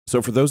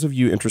So for those of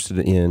you interested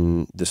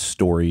in the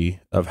story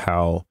of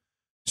how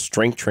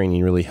strength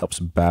training really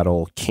helps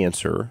battle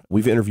cancer,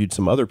 we've interviewed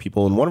some other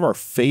people, and one of our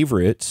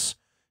favorites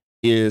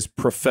is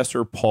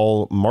Professor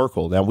Paul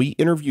Markel. Now, we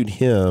interviewed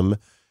him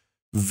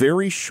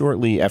very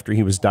shortly after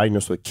he was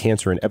diagnosed with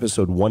cancer in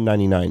episode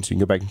 199. So you can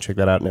go back and check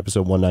that out in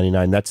episode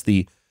 199. That's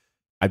the,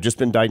 I've just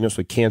been diagnosed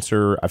with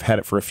cancer. I've had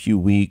it for a few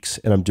weeks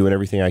and I'm doing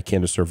everything I can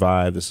to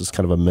survive. This is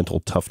kind of a mental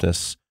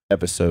toughness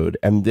episode.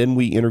 And then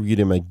we interviewed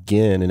him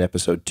again in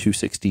episode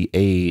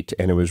 268.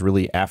 And it was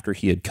really after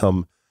he had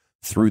come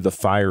through the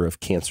fire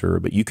of cancer,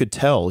 but you could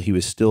tell he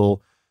was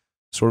still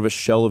sort of a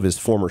shell of his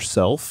former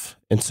self.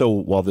 And so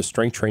while the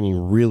strength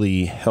training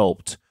really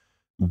helped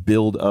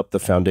build up the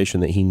foundation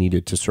that he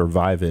needed to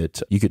survive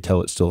it, you could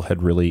tell it still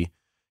had really,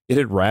 it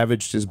had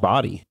ravaged his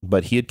body,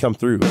 but he had come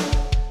through.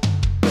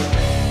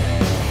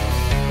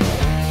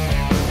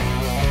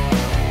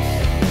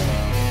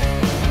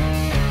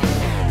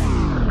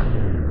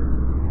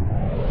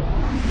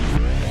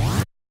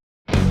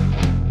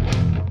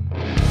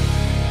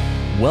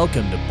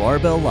 Welcome to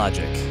Barbell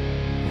Logic.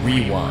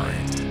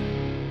 Rewind.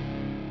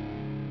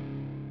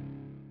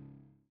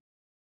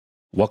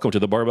 Welcome to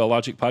the Barbell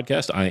Logic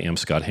Podcast. I am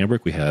Scott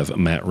Hambrick. We have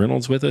Matt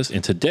Reynolds with us.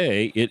 And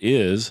today it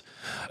is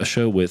a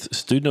show with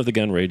Student of the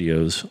Gun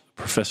Radio's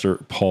Professor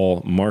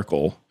Paul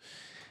Markel.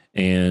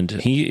 And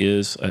he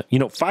is,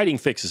 fighting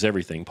fixes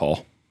everything,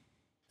 Paul.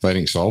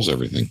 Fighting solves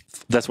everything.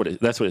 That's what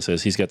it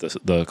says. He's got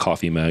the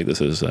coffee mug that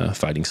says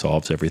fighting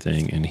solves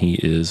everything. And he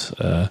is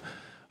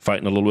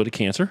fighting a little bit of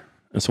cancer.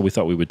 And so we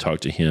thought we would talk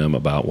to him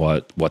about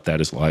what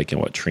that is like and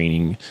what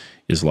training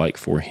is like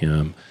for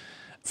him.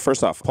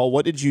 First off, Paul,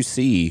 what did you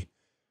see?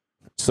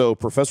 So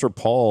Professor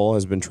Paul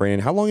has been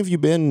training. How long have you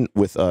been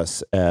with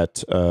us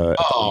at?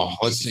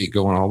 Let's see,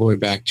 going all the way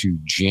back to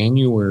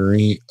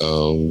January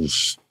of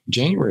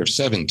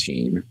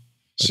 17. Okay.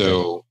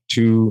 So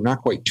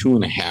not quite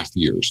 2.5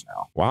 years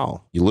now.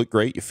 Wow. You look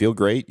great. You feel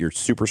great. You're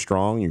super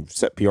strong. You've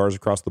set PRs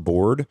across the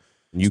board.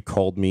 You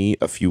called me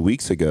a few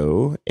weeks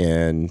ago,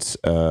 and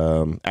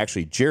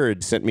actually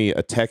Jared sent me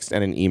a text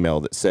and an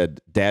email that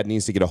said, Dad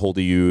needs to get a hold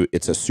of you.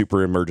 It's a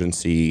super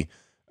emergency.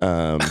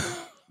 And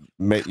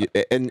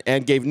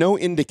gave no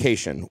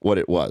indication what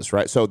it was,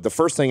 right? So the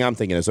first thing I'm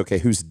thinking is, okay,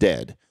 who's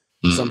dead?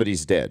 Mm-hmm.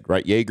 Somebody's dead,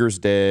 right? Jaeger's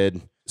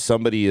dead.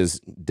 Somebody is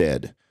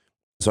dead.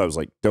 So I was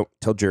like, don't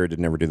tell Jared to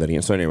never do that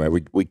again. So anyway,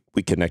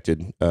 we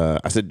connected.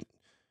 I said,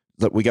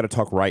 look, we got to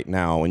talk right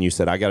now. And you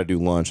said, I got to do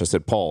lunch. I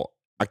said, Paul,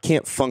 I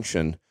can't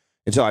function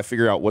until I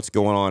figure out what's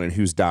going on and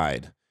who's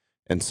died.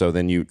 And so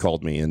then you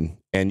called me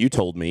and you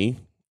told me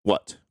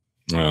what?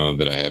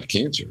 That I have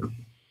cancer.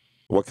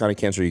 What kind of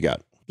cancer you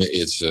got?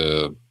 It's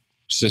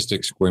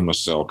cystic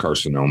squamous cell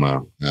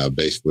carcinoma.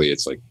 Basically,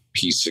 it's like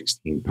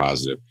P16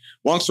 positive.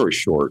 Long story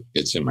short,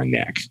 it's in my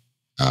neck.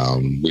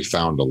 We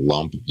found a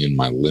lump in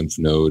my lymph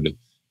node,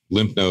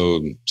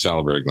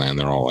 salivary gland.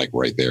 They're all like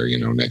right there,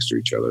 next to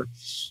each other.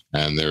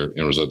 And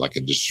it was like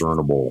a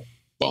discernible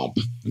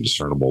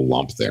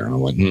lump there. And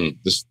I'm like,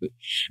 this.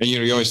 And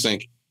you always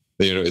think,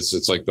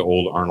 it's like the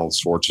old Arnold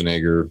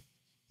Schwarzenegger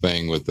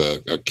thing with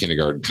a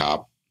kindergarten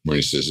cop where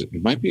he says it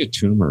might be a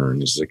tumor, and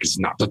he's like, it's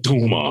not the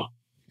tumor.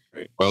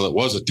 Right. Well, it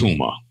was a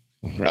tumor.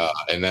 Right.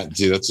 And that's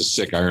a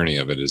sick irony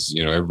of it is,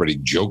 everybody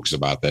jokes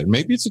about that.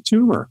 Maybe it's a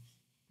tumor.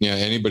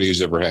 Anybody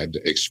who's ever had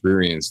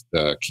experienced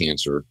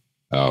cancer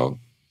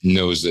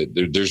knows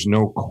that there's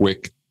no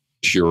quick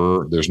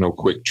cure. There's no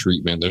quick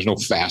treatment. There's no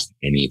fast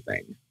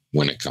anything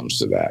when it comes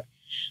to that.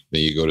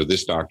 Then you go to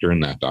this doctor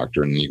and that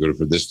doctor, and then you go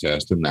for this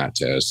test and that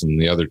test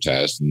and the other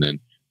test. And then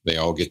they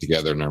all get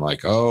together and they're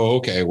like, oh,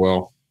 okay,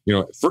 well,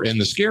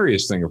 and the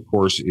scariest thing, of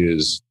course,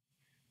 is,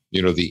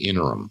 the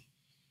interim.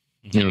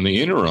 In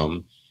the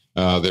interim,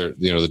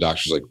 the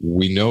doctor's like,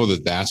 we know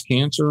that that's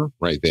cancer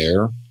right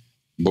there,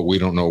 but we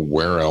don't know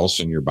where else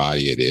in your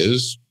body it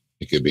is.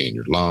 It could be in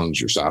your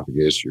lungs, your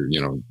esophagus,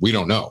 we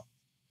don't know.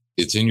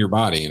 It's in your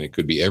body and it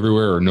could be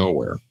everywhere or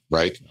nowhere,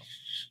 right?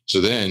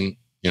 So then,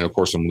 of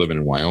course, I'm living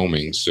in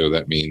Wyoming, so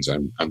that means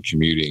I'm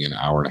commuting an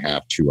hour and a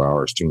half, 2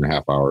 hours,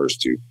 2.5 hours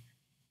to,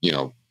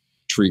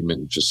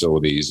 treatment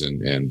facilities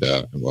and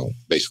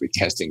basically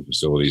testing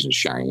facilities in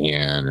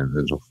Cheyenne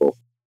and so forth.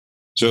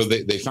 So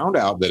they found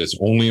out that it's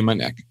only in my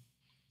neck.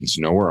 It's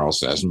nowhere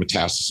else. It hasn't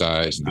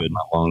metastasized, not in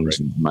my lungs,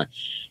 right.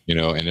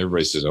 And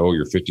everybody says, oh,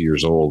 you're 50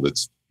 years old.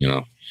 It's,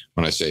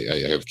 when I say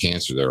I have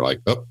cancer, they're like,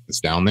 oh, it's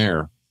down there.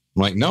 I'm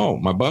like, no,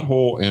 my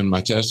butthole and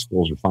my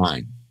testicles are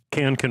fine.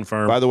 Can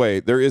confirm. By the way,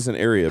 there is an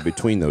area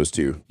between those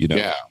two.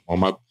 Yeah. Well,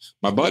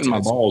 my butt and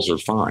my balls are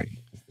fine.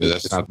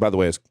 That's not. By the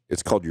way,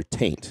 it's called your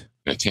taint.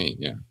 A taint,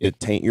 yeah. It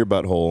taint your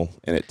butthole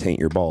and it taint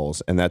your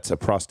balls, and that's a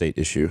prostate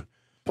issue.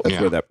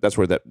 That's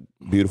where that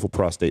beautiful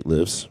prostate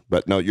lives.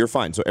 But no, you're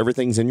fine. So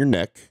everything's in your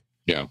neck.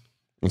 Yeah.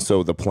 And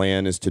so the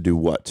plan is to do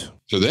what?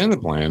 So then the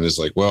plan is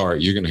like, well, all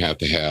right, you're going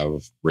to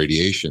have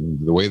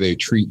radiation. The way they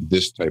treat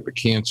this type of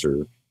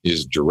cancer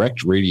is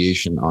direct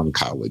radiation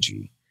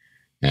oncology.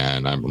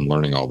 And I'm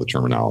learning all the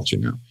terminology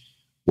now.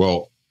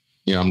 Well,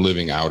 I'm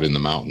living out in the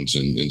mountains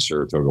in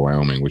Saratoga,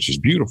 Wyoming, which is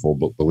beautiful,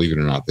 but believe it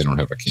or not, they don't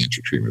have a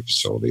cancer treatment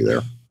facility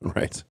there.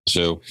 Right.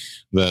 So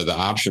the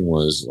option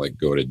was like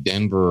go to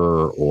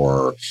Denver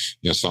or,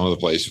 some other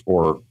place,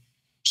 or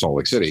Salt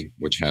Lake City,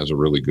 which has a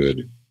really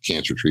good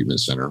cancer treatment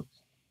center.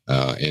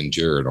 And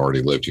Jared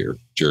already lived here.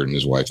 Jared and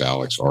his wife,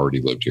 Alex,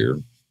 already lived here.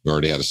 We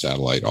already had a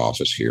satellite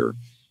office here.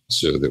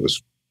 So that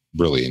was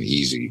really an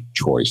easy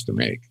choice to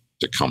make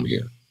to come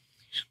here.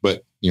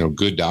 But,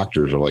 good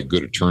doctors are like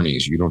good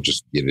attorneys. You don't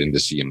just get in to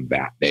see them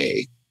that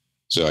day.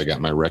 So I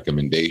got my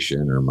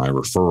recommendation or my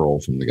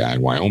referral from the guy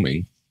in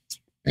Wyoming.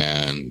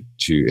 And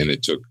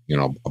it took,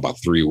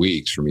 about 3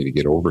 weeks for me to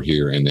get over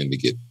here and then to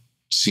get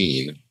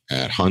seen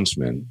at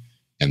Huntsman.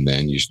 And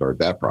then you start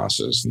that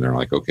process and they're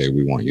like, okay,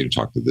 we want you to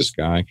talk to this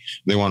guy.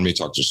 They wanted me to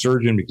talk to a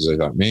surgeon because I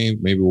thought,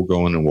 maybe we'll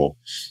go in and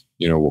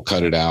we'll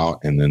cut it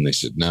out. And then they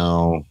said,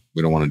 no,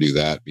 we don't want to do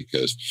that,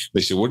 because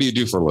they said, what do you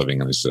do for a living?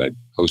 And I said, I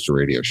host a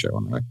radio show.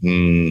 And they're like,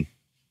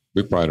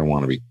 we probably don't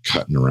want to be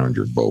cutting around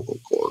your vocal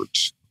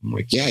cords. I'm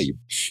like, yeah, and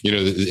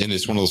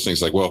it's one of those things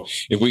like, well,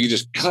 if we could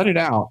just cut it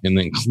out and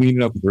then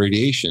clean it up with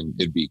radiation,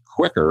 it'd be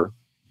quicker.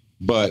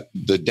 But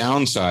the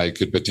downside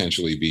could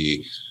potentially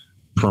be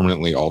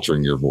permanently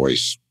altering your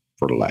voice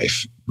for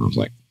life. I was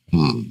like,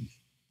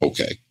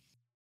 okay.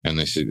 And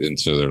they said, and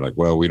so they're like,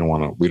 well, we don't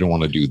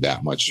want to do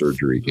that much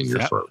surgery in your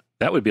throat.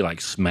 That would be like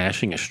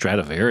smashing a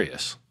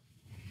Stradivarius.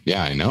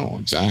 Yeah, I know.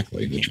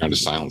 Exactly. They're trying to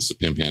silence the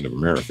pimp hand of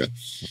America.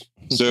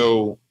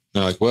 So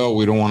they're like, well,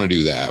 we don't want to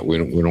do that. We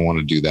don't want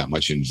to do that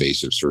much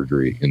invasive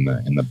surgery in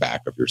the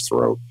back of your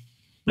throat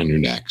and your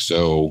neck.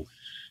 So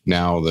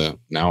now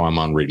I'm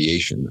on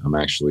radiation. I'm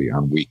actually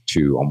on week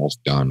 2,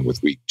 almost done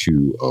with week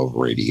 2 of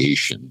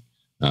radiation.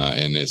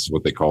 And it's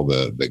what they call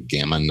the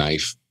gamma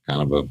knife,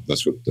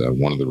 that's what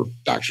one of the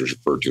doctors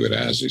referred to it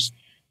as.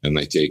 And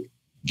they take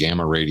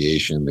gamma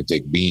radiation, they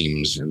take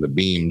beams, and the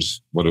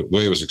beams, the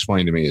way it was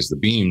explained to me is the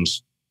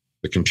beams,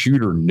 the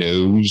computer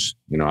knows,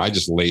 I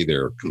just lay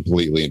there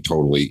completely and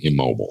totally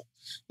immobile.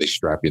 They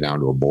strap you down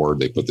to a board.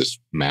 They put this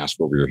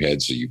mask over your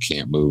head so you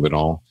can't move at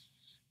all.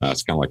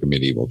 It's kind of like a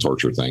medieval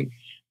torture thing.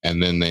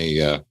 And then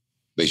they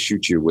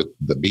shoot you with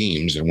the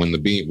beams. And when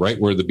right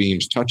where the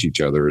beams touch each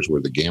other is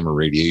where the gamma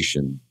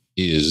radiation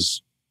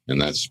is.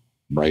 And that's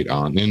right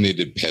on. And they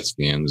did PET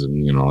scans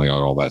and,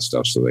 all that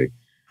stuff. So they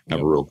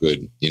have a real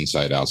good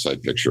inside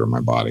outside picture of my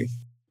body.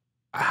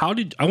 I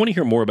want to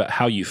hear more about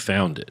how you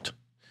found it,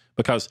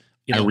 because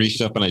I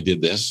reached up and I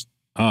did this.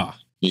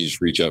 You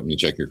just reach up and you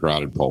check your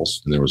carotid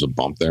pulse, and there was a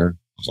bump there.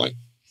 I was like,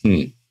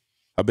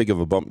 How big of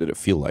a bump did it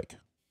feel like?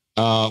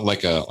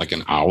 Like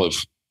an olive.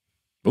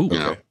 Ooh,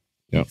 okay.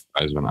 Yeah,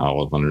 size of an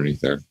olive underneath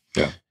there.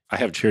 Yeah. I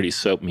have Charity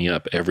soap me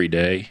up every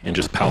day and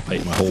just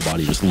palpate my whole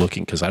body just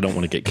looking, because I don't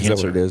want to get cancer.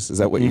 Is that what it is? Is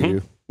that what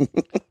you do?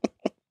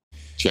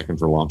 Checking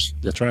for lumps.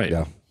 That's right.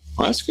 Yeah.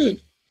 Well, that's good.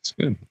 That's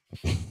good.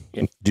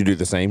 Do you do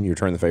the same? You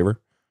return the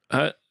favor?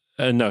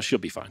 No, she'll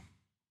be fine.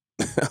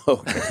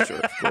 Okay, sure,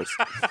 of course.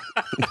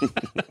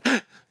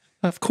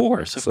 Of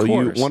course. So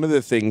one of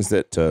the things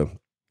that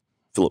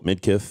Philip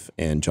Midkiff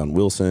and John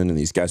Wilson and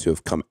these guys who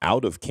have come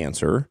out of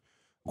cancer,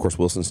 of course,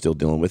 Wilson's still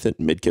dealing with it.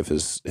 Midkiff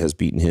has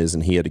beaten his,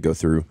 and he had to go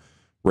through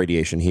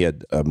radiation. He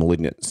had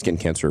malignant skin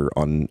cancer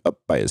up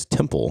by his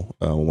temple,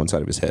 on one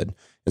side of his head.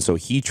 And so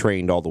he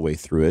trained all the way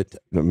through it.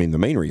 I mean, the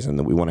main reason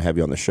that we want to have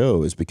you on the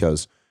show is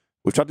because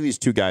we've talked to these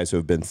two guys who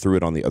have been through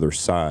it on the other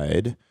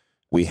side.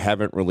 We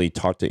haven't really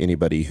talked to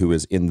anybody who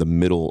is in the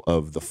middle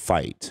of the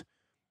fight.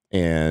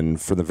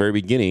 And from the very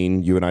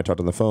beginning, you and I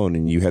talked on the phone,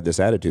 and you had this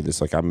attitude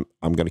that's like, I'm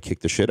going to kick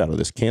the shit out of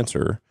this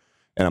cancer,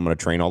 and I'm going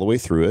to train all the way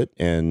through it.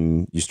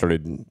 And you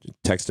started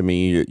texting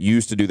me. You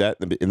used to do that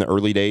in the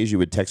early days. You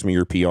would text me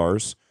your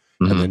PRs.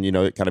 Mm-hmm. And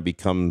then, it kind of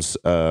becomes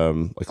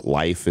like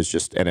life is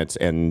just,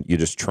 and you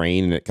just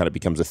train, and it kind of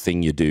becomes a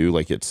thing you do.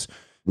 Like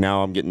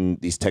now I'm getting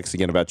these texts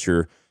again about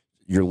you're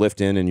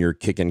lifting and you're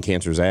kicking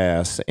cancer's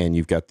ass, and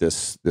you've got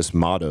this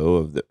motto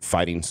of that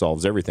fighting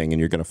solves everything, and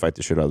you're going to fight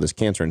the shit out of this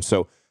cancer. And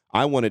so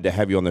I wanted to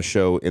have you on the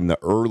show in the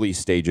early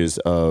stages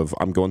of,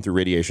 I'm going through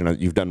radiation.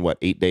 You've done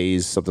 8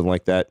 days, something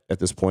like that at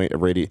this point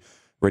of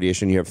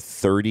radiation. You have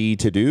 30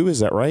 to do. Is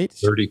that right?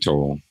 30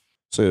 total.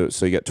 So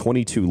you got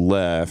 22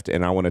 left,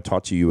 and I want to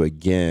talk to you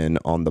again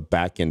on the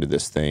back end of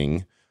this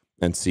thing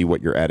and see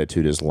what your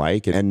attitude is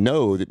like, and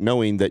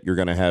knowing that you're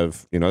going to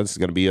have, this is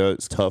going to be a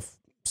tough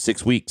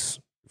 6 weeks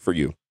for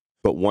you,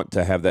 but want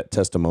to have that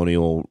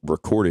testimonial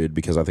recorded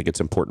because I think it's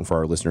important for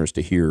our listeners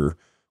to hear.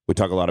 We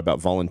talk a lot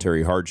about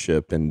voluntary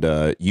hardship, and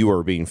you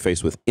are being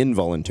faced with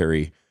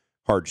involuntary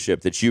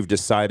hardship, that you've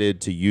decided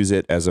to use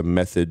it as a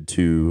method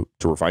to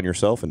refine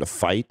yourself and to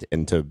fight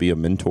and to be a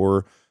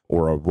mentor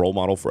or a role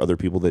model for other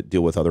people that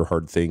deal with other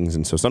hard things.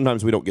 And so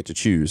sometimes we don't get to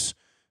choose,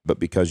 but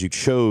because you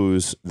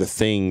chose the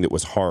thing that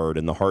was hard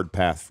and the hard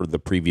path for the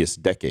previous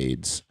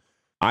decades,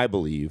 I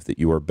believe that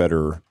you are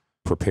better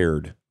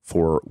prepared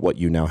for what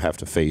you now have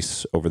to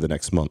face over the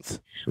next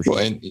month. Well,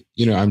 and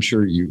I'm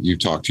sure you've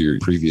talked to your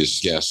previous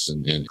guests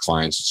and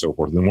clients and so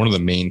forth. And one of the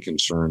main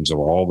concerns of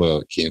all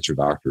the cancer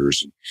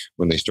doctors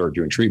when they start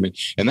doing treatment,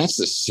 and that's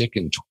the sick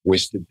and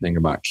twisted thing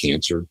about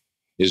cancer,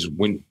 is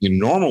when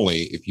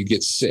normally if you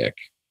get sick,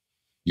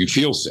 You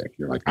feel sick.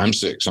 You're like, I'm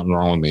sick. Something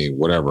wrong with me.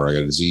 Whatever. I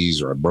got a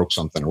disease or I broke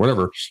something or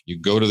whatever. You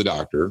go to the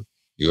doctor,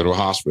 you go to a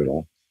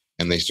hospital,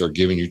 and they start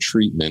giving you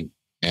treatment,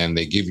 and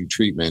they give you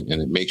treatment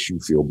and it makes you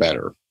feel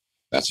better.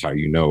 That's how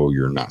you know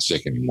you're not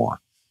sick anymore.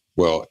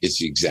 Well, it's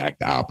the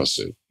exact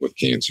opposite with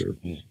cancer.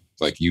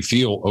 Like you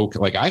feel okay.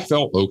 Like I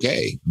felt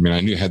okay. I mean,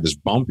 I knew I had this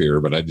bump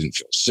here, but I didn't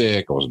feel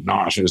sick. I was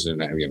nauseous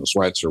and having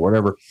sweats or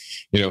whatever,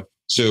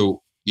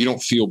 so you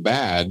don't feel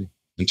bad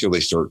until they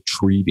start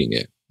treating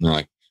it. And they're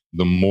like,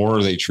 the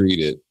more they treat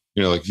it,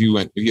 like if you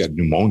had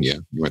pneumonia,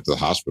 you went to the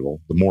hospital,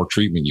 the more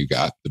treatment you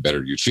got, the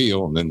better you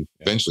feel. And then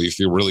eventually you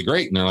feel really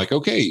great. And they're like,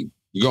 okay,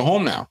 you go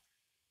home now.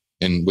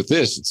 And with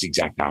this, it's the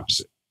exact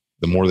opposite.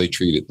 The more they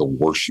treat it, the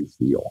worse you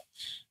feel.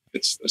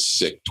 It's a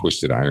sick,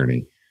 twisted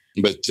irony.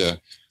 But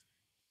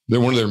they're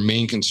one of their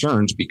main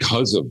concerns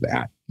because of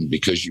that,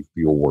 because you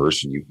feel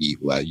worse and you eat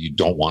less, you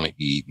don't want to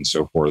eat and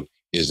so forth,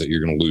 is that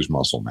you're going to lose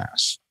muscle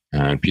mass.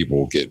 And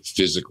people get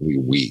physically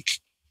weak.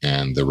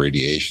 And the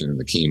radiation and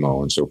the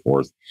chemo and so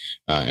forth.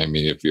 I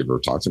mean, if you ever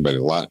talk to somebody,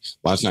 a lot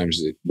of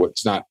times,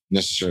 what's not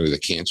necessarily the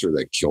cancer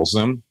that kills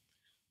them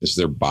is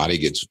their body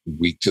gets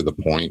weak to the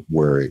point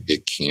where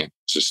it can't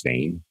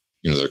sustain.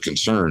 They're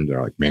concerned.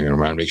 They're like, man, I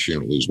want to make sure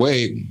you don't lose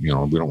weight. We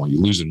don't want you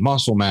losing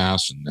muscle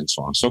mass and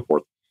so on and so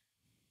forth.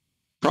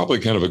 Probably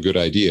kind of a good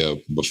idea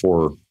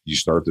before you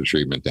start the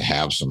treatment to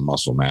have some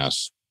muscle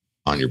mass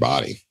on your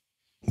body.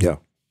 Yeah.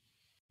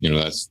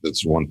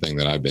 That's one thing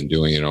that I've been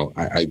doing.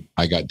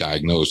 I got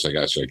diagnosed. I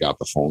got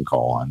the phone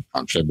call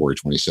on February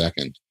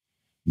 22nd,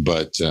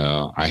 but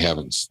I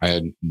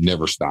had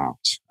never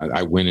stopped.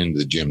 I went into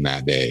the gym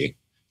that day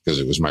because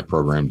it was my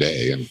program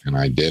day and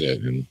I did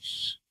it. And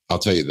I'll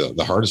tell you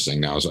the hardest thing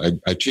now is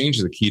I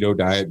changed the keto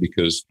diet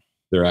because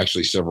there are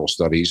actually several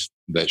studies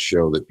that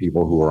show that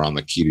people who are on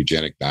the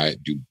ketogenic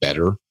diet do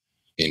better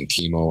in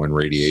chemo and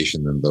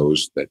radiation than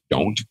those that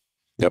don't.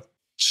 Yep.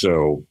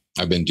 So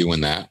I've been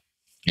doing that.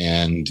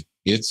 And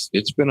it's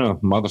been a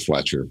mother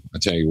fletcher. I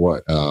tell you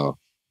what,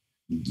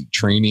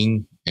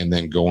 training and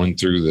then going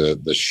through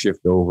the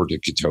shift over to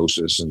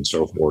ketosis and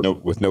so forth.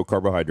 With no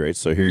carbohydrates.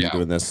 So here you're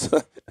doing this.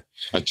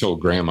 I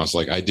told Graham, I was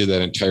like, I did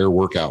that entire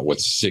workout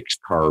with 6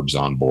 carbs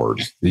on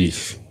board.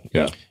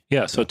 Yeah.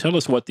 Yeah. So tell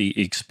us what the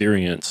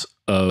experience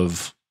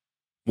of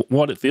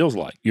what it feels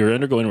like. You're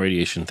undergoing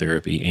radiation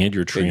therapy and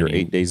you're training. And you're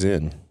 8 days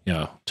in.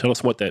 Yeah. Tell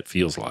us what that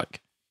feels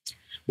like.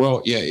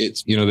 Well, yeah,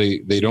 it's,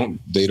 they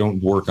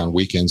don't work on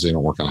weekends. They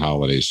don't work on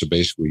holidays. So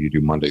basically you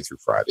do Monday through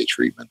Friday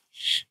treatment.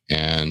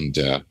 And,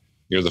 the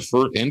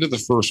end of the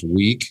first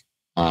week,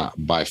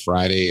 by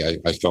Friday,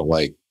 I felt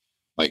like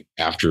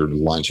after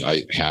lunch,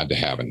 I had to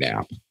have a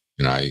nap.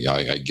 And I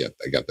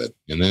got that.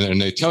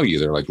 And they tell you,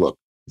 they're like, look,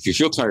 if you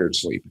feel tired,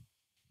 sleep.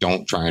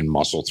 Don't try and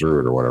muscle through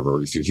it or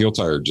whatever. If you feel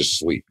tired, just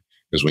sleep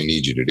because we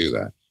need you to do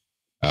that.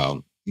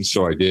 And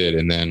so I did.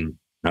 And then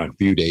a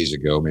few days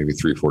ago, maybe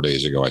 3-4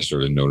 days ago, I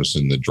started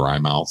noticing the dry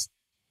mouth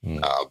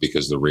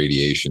because the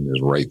radiation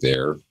is right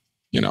there.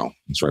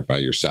 It's right by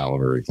your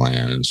salivary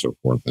gland and so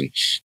forth. And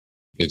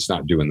it's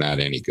not doing that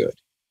any good.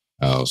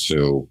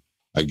 So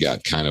I've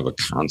got kind of a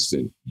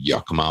constant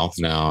yuck mouth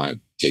now. I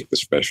put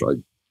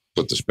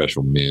the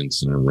special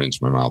mints and I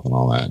rinse my mouth and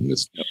all that. And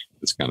it's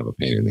kind of a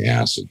pain in the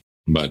ass.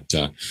 But,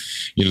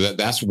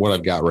 that's what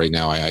I've got right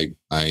now.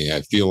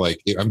 I feel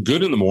like I'm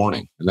good in the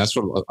morning. And that's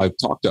what I've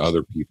talked to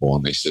other people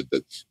and they said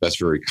that that's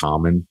very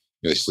common.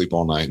 They sleep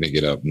all night and they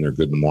get up and they're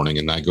good in the morning.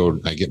 And I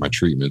get my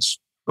treatments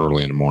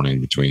early in the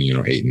morning between,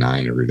 8 and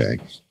 9 every day.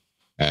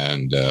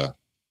 And,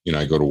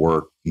 I go to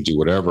work and do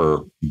whatever.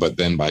 But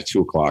then by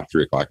 2 o'clock,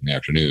 3 o'clock in the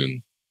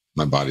afternoon,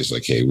 my body's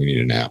like, hey, we need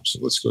a nap. So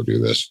let's go do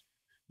this.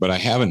 But I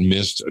haven't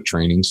missed a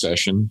training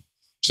session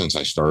since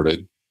I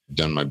started.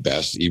 Done my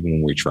best, even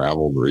when we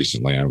traveled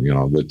recently. I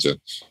went to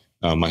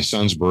my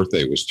son's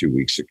birthday was 2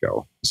 weeks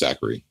ago,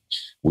 Zachary.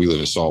 We live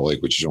in Salt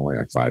Lake, which is only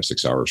like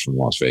 5-6 hours from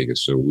Las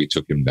Vegas. So we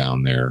took him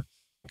down there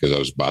because I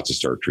was about to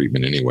start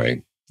treatment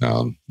anyway. It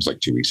was like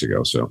 2 weeks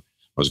ago. So I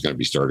was going to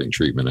be starting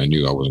treatment. I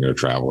knew I wasn't going to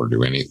travel or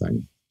do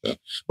anything. But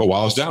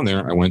while I was down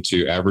there, I went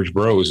to Average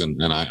Bros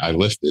and I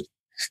lifted.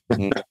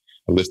 I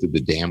lifted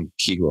the damn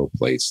kilo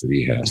plates that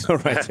he has. All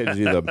right, to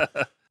do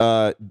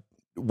them.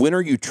 When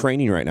are you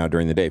training right now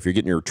during the day? If you're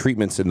getting your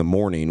treatments in the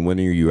morning, when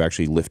are you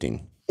actually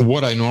lifting?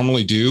 What I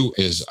normally do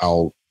is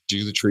I'll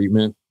do the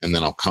treatment and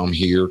then I'll come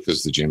here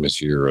because the gym is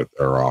here at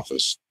our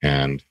office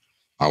and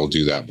I will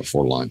do that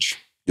before lunch.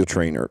 You'll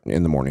train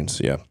in the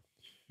mornings. Yeah.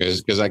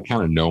 Because I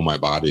kind of know my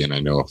body and I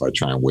know if I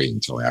try and wait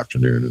until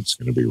afternoon, it's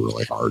going to be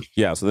really hard.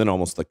 Yeah. So then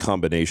almost the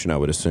combination, I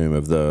would assume,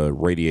 of the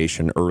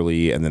radiation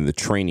early and then the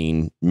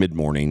training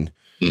mid-morning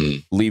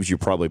leaves you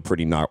probably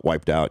pretty not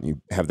wiped out. And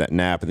you have that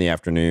nap in the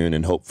afternoon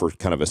and hope for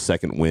kind of a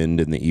second wind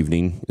in the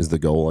evening is the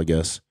goal, I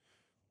guess.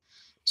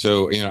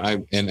 So,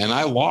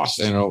 I lost,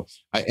 and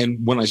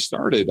when I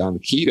started on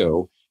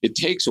keto, it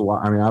takes a while.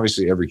 I mean,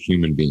 obviously every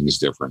human being is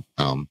different.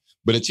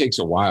 But it takes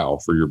a while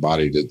for your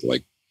body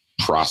to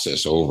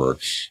process over.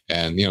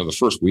 And, the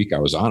first week I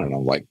was on it,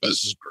 I'm like,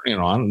 this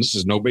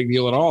is no big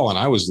deal at all. And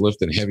I was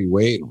lifting heavy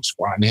weight and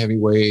squatting heavy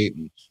weight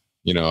and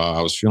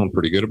I was feeling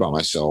pretty good about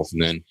myself.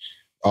 And then,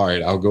 all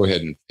right, I'll go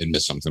ahead and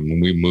admit something. When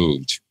we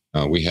moved,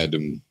 we had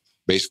to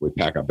basically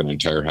pack up an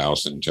entire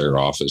house, an entire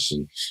office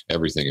and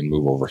everything and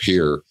move over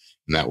here.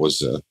 And that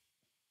was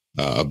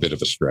a bit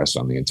of a stress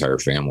on the entire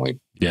family.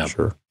 Yeah,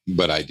 Sure.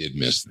 But I did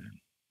miss them.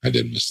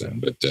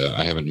 But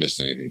I haven't missed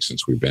anything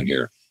since we've been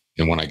here.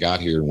 And when I got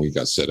here and we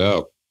got set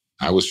up,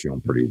 I was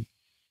feeling pretty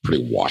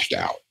washed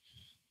out.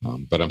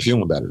 But I'm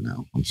feeling better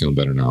now. I'm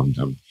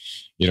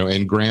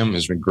and Graham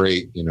has been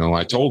great.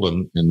 I told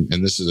him, and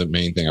this is the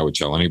main thing I would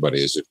tell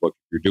anybody is if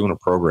you're doing a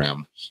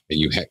program and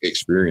you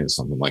experience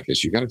something like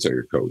this, you got to tell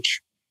your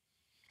coach.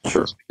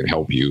 Sure. It can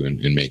help you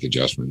and make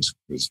adjustments.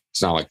 It's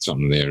not like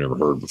something they had never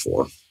heard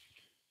before.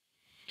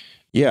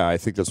 Yeah, I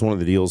think that's one of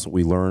the deals that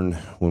we learned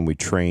when we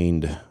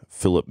trained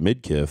Philip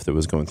Midkiff that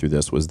was going through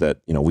this was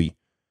that,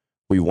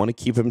 we want to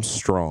keep him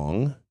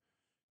strong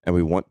and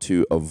we want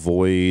to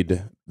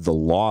avoid the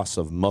loss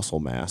of muscle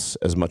mass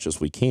as much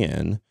as we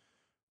can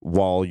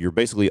while you're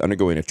basically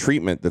undergoing a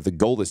treatment that the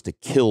goal is to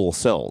kill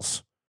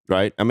cells,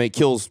 right? I mean, it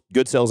kills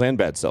good cells and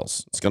bad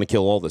cells. It's going to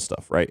kill all this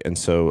stuff, right? And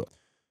so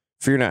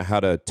figuring out how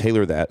to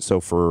tailor that.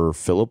 So for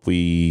Philip,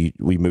 we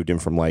moved him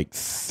from like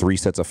 3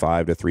 sets of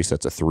 5 to 3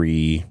 sets of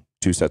 3,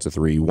 2 sets of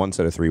 3, 1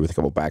 set of 3 with a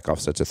couple back off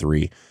sets of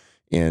 3.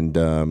 And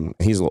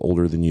he's a little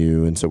older than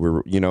you. And so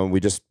we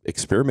just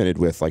experimented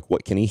with like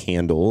what can he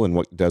handle and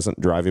what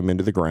doesn't drive him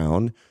into the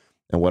ground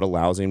and what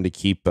allows him to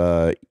keep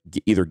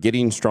either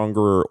getting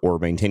stronger or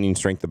maintaining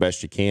strength the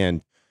best you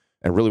can.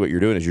 And really what you're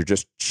doing is you're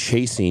just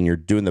you're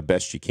doing the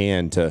best you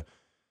can to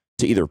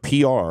either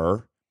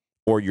PR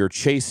or you're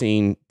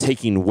taking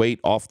weight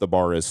off the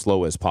bar as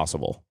slow as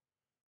possible,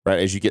 right?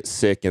 As you get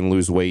sick and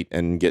lose weight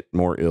and get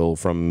more ill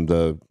from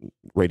the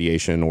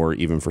radiation or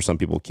even for some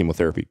people,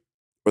 chemotherapy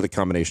or the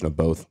combination of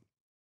both,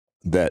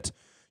 that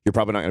you're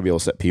probably not going to be able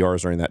to set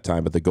PRs during that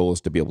time, but the goal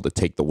is to be able to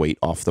take the weight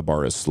off the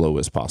bar as slow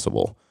as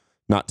possible.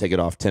 Not take it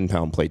off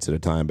 10-pound plates at a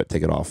time, but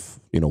take it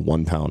off,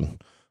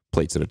 1-pound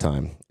plates at a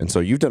time. And so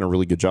you've done a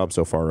really good job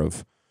so far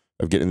of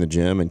getting in the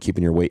gym and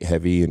keeping your weight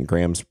heavy, and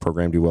Graham's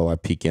programmed you well. I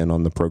peek in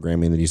on the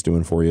programming that he's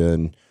doing for you,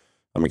 and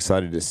I'm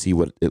excited to see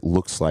what it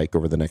looks like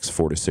over the next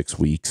 4 to 6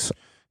 weeks,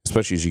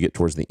 especially as you get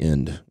towards the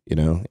end,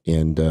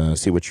 and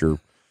see what your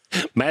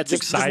Matt's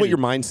excited. Just what your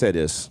mindset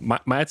is.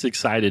 Matt's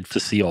excited to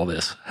see all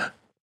this.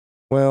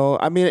 Well,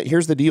 I mean,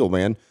 here's the deal,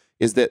 man,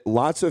 is that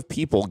lots of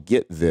people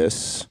get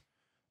this.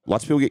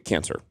 Lots of people get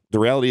cancer. The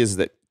reality is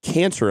that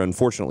cancer,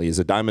 unfortunately, is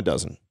a dime a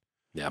dozen.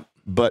 Yeah.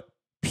 But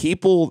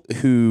people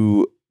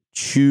who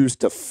choose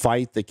to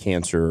fight the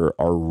cancer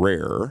are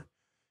rare.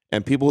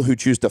 And people who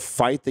choose to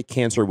fight the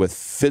cancer with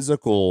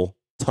physical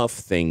tough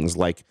things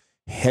like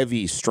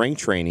heavy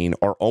strength training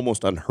are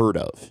almost unheard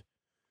of.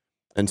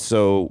 And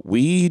so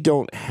we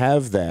don't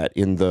have that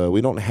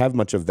we don't have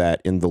much of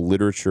that in the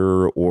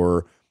literature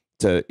or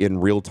to in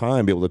real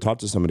time be able to talk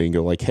to somebody and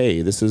go like,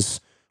 hey,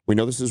 we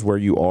know this is where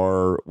you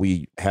are.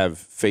 We have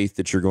faith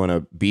that you're going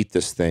to beat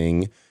this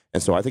thing.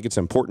 And so I think it's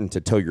important to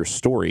tell your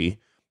story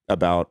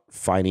about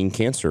fighting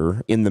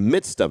cancer in the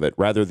midst of it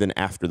rather than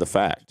after the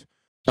fact.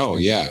 Oh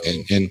yeah.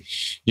 And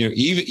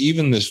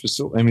even this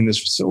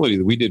facility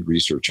that we did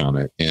research on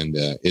it, and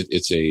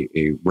it's a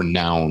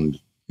renowned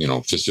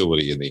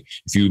facility. And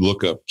if you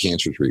look up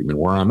cancer treatment,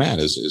 where I'm at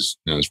is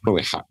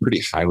probably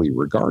pretty highly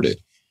regarded.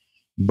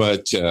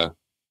 But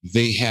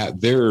they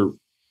had the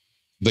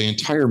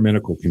entire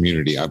medical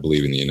community, I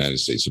believe, in the United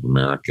States of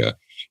America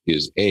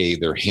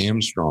they're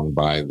hamstrung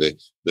by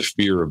the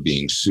fear of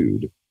being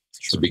sued.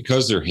 Sure. So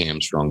because they're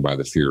hamstrung by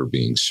the fear of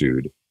being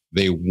sued,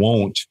 they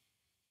won't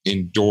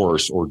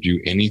endorse or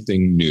do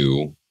anything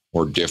new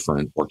or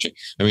different or change.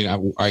 I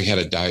mean, I had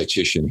a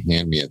dietitian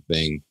hand me a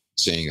thing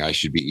saying I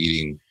should be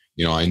eating.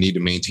 I need to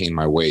maintain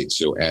my weight,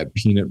 so add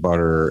peanut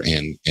butter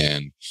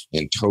and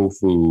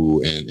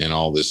tofu and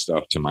all this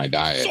stuff to my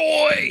diet.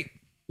 Soy.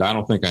 I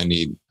don't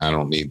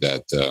need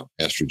that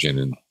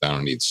estrogen, and I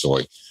don't need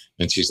soy.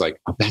 And she's like,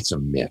 oh, that's a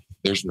myth.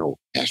 There's no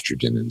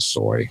estrogen in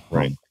soy.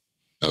 Right.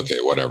 Okay,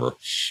 whatever.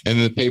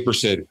 And the paper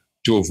said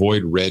to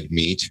avoid red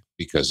meat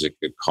because it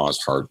could cause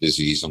heart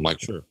disease. I'm like,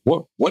 sure.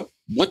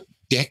 What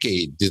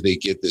decade did they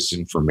get this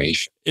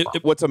information?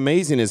 What's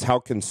amazing is how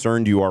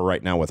concerned you are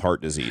right now with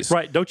heart disease.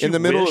 Right. Don't you in the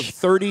middle of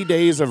 30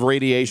 days of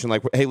radiation,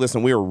 like, hey,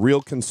 listen, we are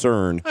real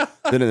concerned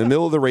that in the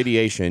middle of the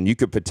radiation, you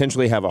could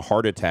potentially have a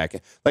heart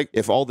attack. Like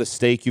if all the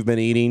steak you've been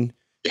eating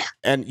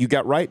and you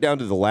got right down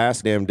to the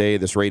last damn day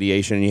of this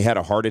radiation and you had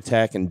a heart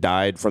attack and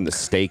died from the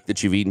steak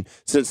that you've eaten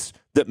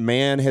that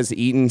man has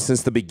eaten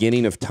since the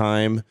beginning of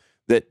time,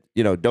 that,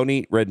 don't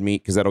eat red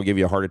meat because that'll give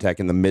you a heart attack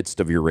in the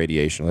midst of your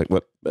radiation. Like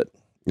what? But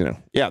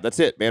yeah, that's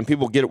it, man.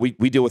 People get it.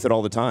 We deal with it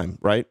all the time,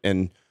 right?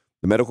 And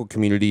the medical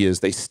community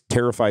they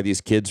terrify these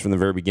kids from the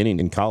very beginning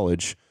in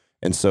college.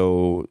 And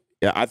so,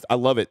 yeah, I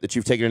love it that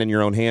you've taken it in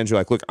your own hands. You're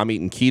like, look, I'm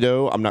eating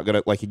keto. I'm not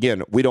going to,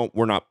 again,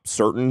 we're not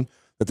certain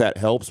that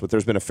helps, but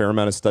there's been a fair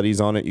amount of studies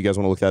on it. You guys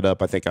want to look that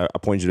up? I think I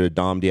pointed you to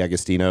Dom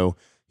D'Agostino.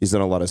 He's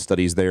done a lot of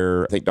studies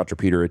there. I think Dr.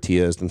 Peter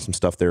Attia has done some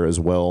stuff there as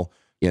well,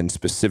 and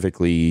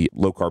specifically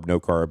low carb, no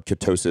carb,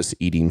 ketosis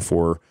eating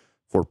for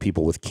for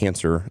people with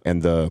cancer,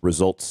 and the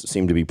results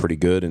seem to be pretty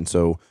good. And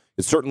so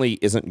it certainly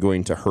isn't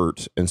going to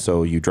hurt. And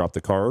so you drop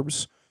the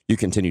carbs, you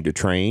continue to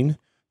train,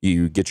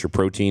 you get your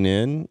protein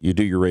in, you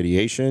do your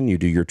radiation, you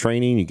do your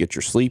training, you get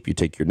your sleep, you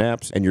take your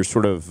naps, and you're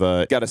sort of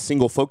got a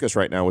single focus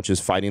right now, which is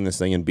fighting this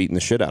thing and beating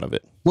the shit out of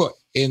it. Well,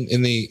 and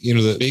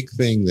the big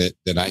thing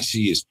that I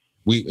see is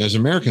we, as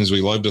Americans,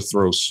 we love to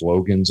throw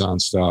slogans on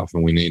stuff,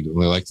 and we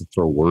like to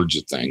throw words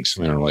at things.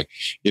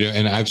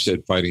 And I've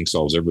said fighting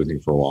solves everything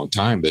for a long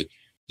time, but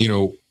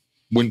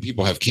when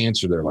people have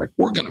cancer, they're like,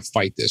 we're going to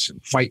fight this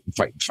and fight and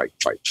fight and fight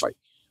and fight and fight.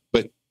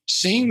 But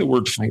saying the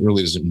word fight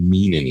really doesn't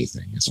mean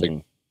anything. It's like,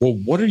 well,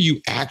 what are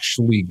you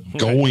actually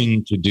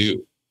going to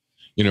do?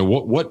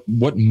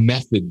 What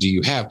method do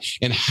you have,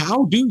 and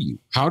how do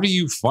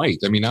you fight?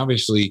 I mean,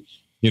 obviously,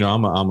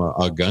 I'm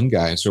a gun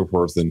guy and so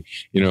forth, and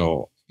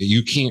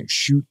you can't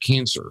shoot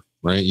cancer,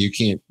 right? You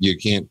can't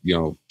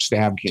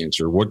stab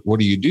cancer. What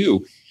do you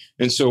do?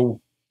 And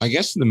so I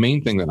guess the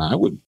main thing that I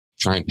would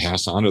try and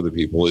pass on to other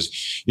people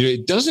is,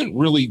 it doesn't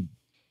really,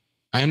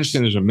 I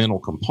understand there's a mental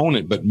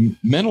component, but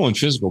mental and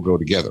physical go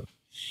together.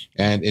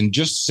 And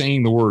just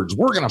saying the words,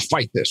 we're going to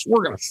fight this,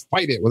 we're going to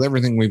fight it with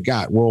everything we've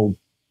got. Well,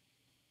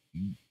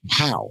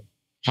 how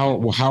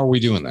are we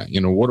doing that?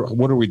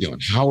 What are we doing?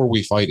 How are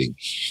we fighting?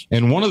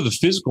 And one of the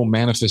physical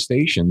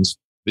manifestations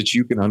that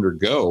you can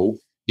undergo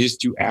is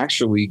to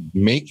actually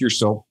make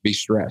yourself be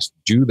stressed.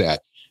 Do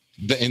that.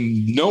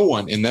 And no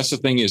one, and that's the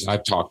thing is,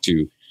 I've talked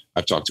to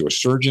a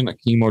surgeon, a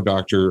chemo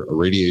doctor, a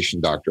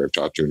radiation doctor. I've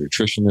talked to a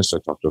nutritionist.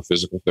 I've talked to a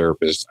physical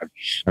therapist.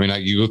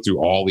 You go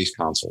through all these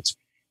consults.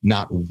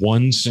 Not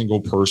one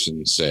single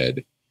person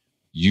said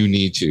you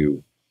need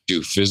to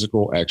do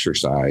physical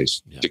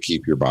exercise to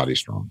keep your body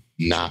strong.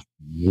 Not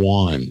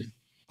one.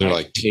 They're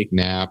like, take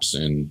naps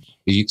and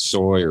eat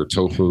soy or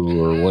tofu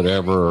or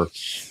whatever,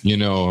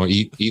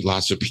 eat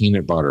lots of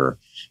peanut butter.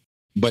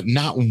 But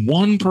not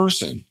one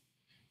person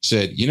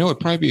said, it'd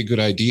probably be a good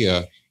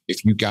idea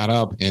if you got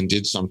up and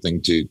did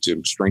something to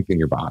strengthen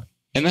your body.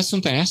 And that's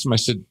something I asked him. I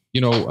said,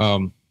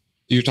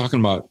 you're talking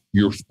about,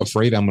 you're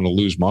afraid I'm going to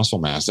lose muscle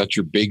mass. That's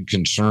your big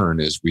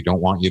concern, is we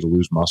don't want you to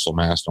lose muscle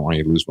mass. Don't want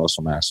you to lose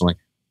muscle mass. I'm like,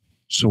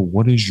 so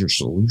what is your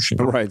solution?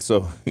 Right.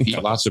 So eat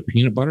lots of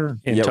peanut butter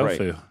and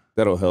tofu. Right.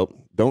 That'll help.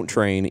 Don't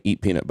train,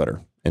 eat peanut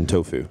butter and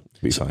tofu.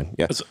 Be fine.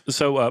 Yeah.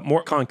 So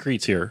more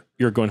concretes here.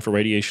 You're going for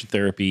radiation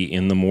therapy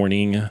in the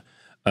morning,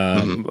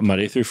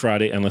 Monday through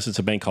Friday, unless it's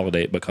a bank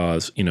holiday,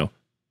 because,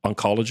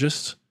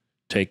 oncologists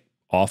take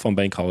off on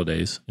bank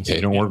holidays.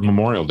 They don't work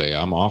Memorial Day.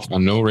 I'm off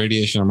on no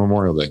radiation on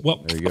Memorial Day.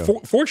 Well, there you go.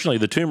 Fortunately,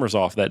 the tumor's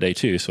off that day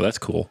too, so that's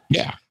cool.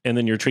 Yeah. And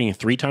then you're treating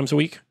 3 times a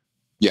week?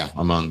 Yeah,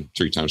 I'm on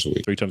 3 times a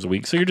week. 3 times a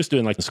week. So you're just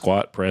doing like the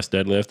squat, press,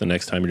 deadlift. The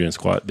next time you're doing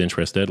squat, bench,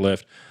 press,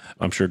 deadlift.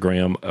 I'm sure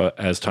Graham,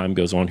 as time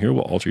goes on here,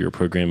 will alter your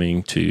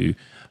programming to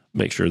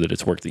make sure that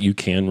it's work that you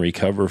can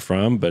recover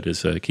from, but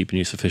is keeping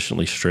you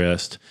sufficiently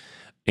stressed.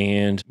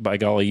 And by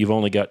golly, you've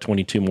only got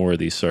 22 more of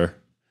these, sir.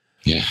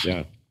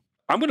 Yeah.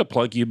 I'm going to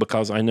plug you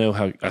because I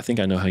think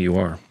I know how you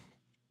are.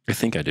 I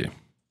think I do.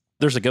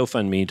 There's a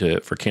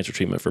GoFundMe for cancer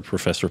treatment for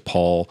Professor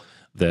Paul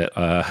that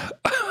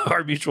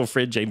our mutual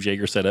friend James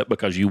Yeager set up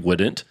because you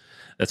wouldn't.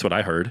 That's what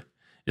I heard.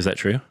 Is that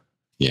true?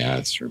 Yeah,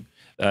 that's true.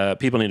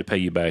 People need to pay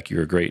you back.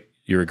 You're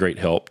a great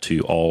help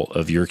to all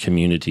of your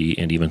community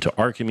and even to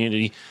our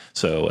community.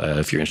 So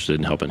if you're interested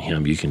in helping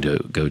him, you can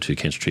go to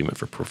Cancer Treatment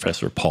for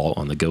Professor Paul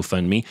on the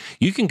GoFundMe.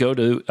 You can go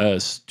to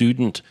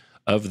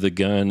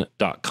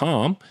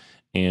studentofthegun.com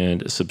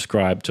and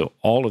subscribe to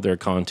all of their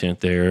content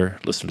there,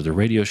 listen to their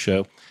radio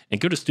show,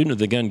 and go to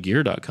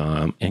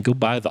studentofthegungear.com and go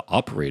buy The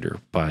Operator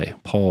by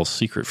Paul's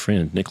secret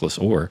friend, Nicholas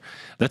Orr.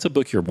 That's a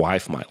book your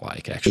wife might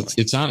like, actually.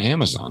 It's on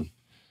Amazon.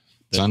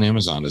 It's on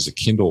Amazon as a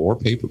Kindle or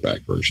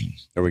paperback version.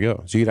 There we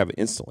go. So you can have it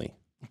instantly.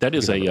 That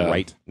is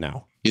right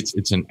now.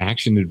 It's an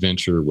action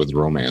adventure with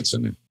romance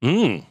in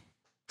it.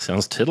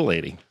 Sounds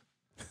titillating.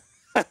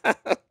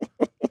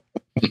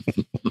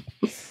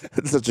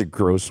 It's such a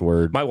gross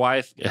word. My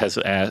wife has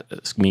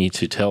asked me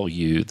to tell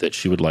you that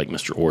she would like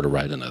Mr. Orr to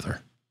write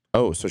another.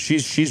 Oh, so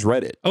she's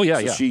read it. Oh,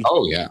 yeah, so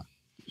yeah.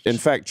 In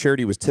fact,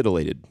 Charity was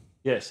titillated.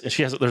 Yes, and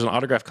there's an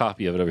autographed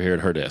copy of it over here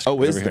at her desk.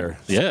 Oh, is there?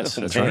 Yes,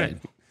 that's right.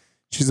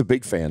 She's a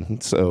big fan.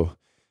 So,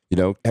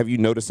 have you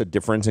noticed a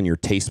difference in your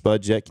taste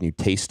buds yet? Can you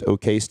taste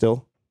okay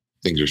still?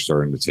 Things are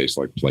starting to taste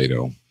like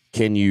Play-Doh.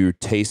 Can you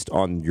taste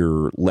on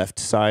your left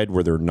side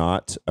where they're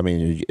not? I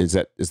mean, is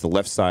the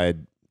left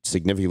side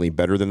significantly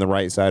better than the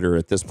right side, or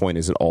at this point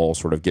is it all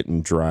sort of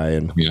getting dry?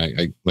 And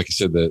I like I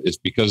said, that it's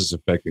because it's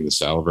affecting the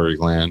salivary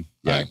gland.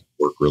 Yeah. I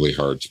work really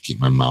hard to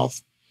keep my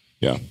mouth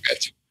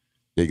wet.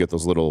 You get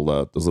those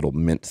little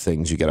mint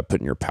things you got to put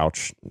in your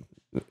pouch,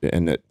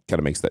 and it kind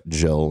of makes that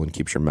gel and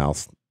keeps your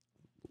mouth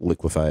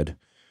liquefied.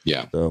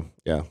 Yeah. So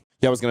yeah.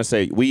 I was going to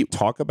say, we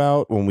talk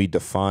about when we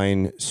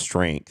define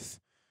strength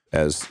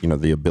as,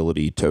 the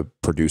ability to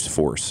produce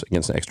force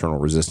against an external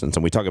resistance.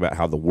 And we talk about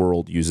how the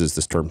world uses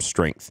this term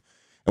strength.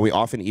 And we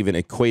often even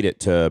equate it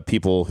to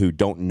people who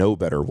don't know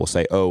better. We'll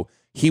say, oh,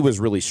 he was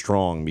really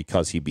strong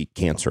because he beat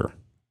cancer.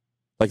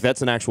 Like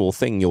that's an actual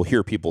thing you'll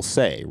hear people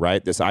say,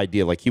 right? This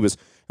idea like he was,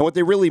 and what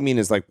they really mean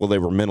is like, well, they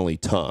were mentally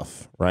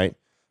tough, right?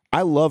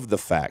 I love the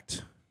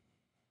fact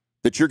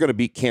that you're going to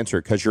beat cancer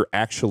because you're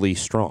actually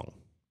strong.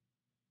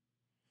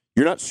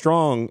 You're not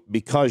strong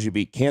because you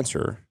beat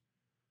cancer,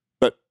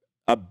 but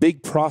a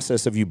big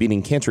process of you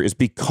beating cancer is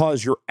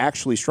because you're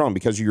actually strong,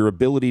 because of your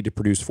ability to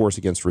produce force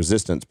against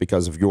resistance,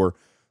 because of your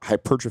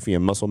hypertrophy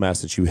and muscle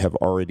mass that you have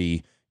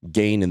already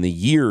gained in the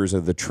years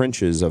of the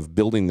trenches of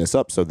building this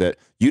up, so that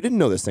you didn't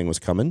know this thing was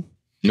coming.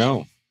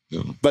 No.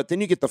 But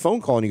then you get the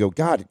phone call and you go,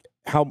 God,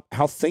 how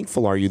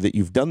thankful are you that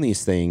you've done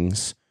these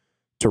things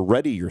to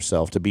ready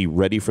yourself to be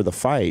ready for the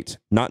fight,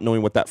 not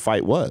knowing what that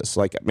fight was.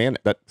 Like, man,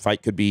 that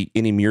fight could be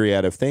any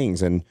myriad of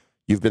things. And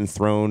you've been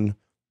thrown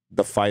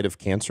the fight of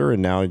cancer,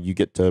 and now you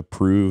get to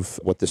prove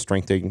what this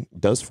strength thing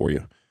does for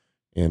you.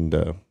 And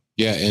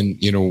yeah. And,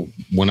 you know,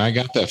 when I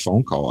got that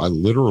phone call, I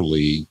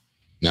literally,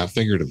 not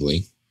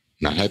figuratively,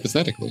 not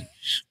hypothetically,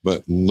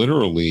 but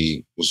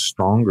literally was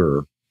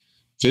stronger,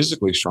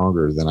 physically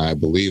stronger than I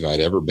believe I'd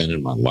ever been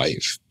in my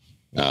life.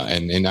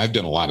 And I've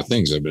done a lot of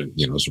things. I've been,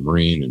 you know, a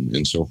Marine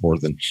and so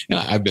forth. And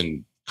I've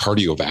been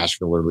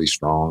cardiovascularly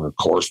strong or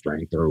core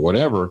strength or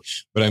whatever.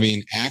 But I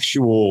mean,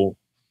 actual,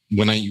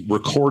 when I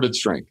recorded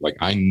strength, like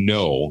I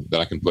know that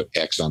I can put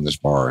X on this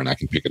bar and I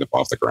can pick it up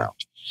off the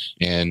ground.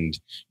 And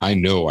I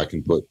know I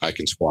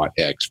can squat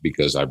X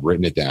because I've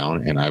written it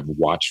down and I've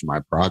watched my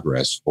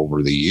progress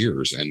over the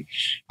years. And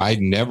I'd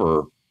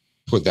never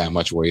put that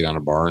much weight on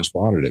a bar and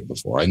squatted it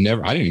before. I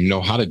didn't even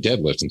know how to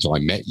deadlift until I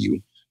met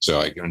you. So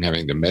I don't have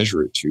anything to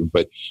measure it to,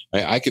 but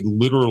I could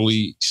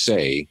literally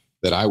say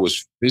that I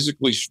was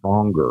physically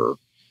stronger,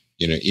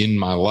 you know, in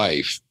my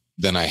life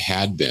than I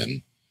had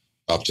been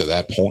up to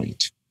that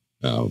point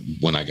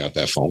when I got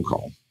that phone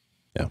call.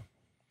 Yeah,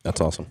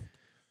 that's awesome.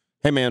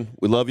 Hey, man,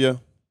 we love you.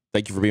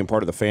 Thank you for being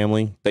part of the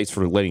family. Thanks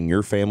for letting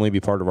your family be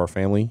part of our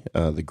family,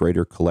 the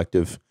greater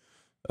collective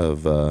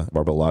of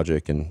Barbell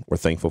Logic, and we're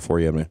thankful for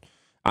you. I mean,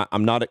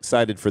 I'm not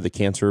excited for the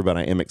cancer, but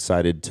I am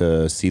excited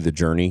to see the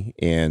journey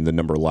and the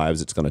number of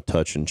lives it's going to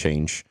touch and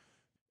change.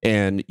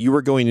 And you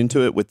were going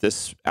into it with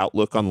this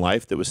outlook on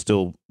life that was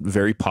still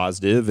very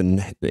positive,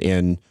 and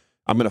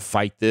I'm going to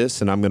fight this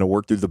and I'm going to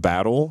work through the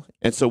battle.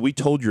 And so we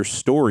told your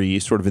story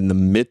sort of in the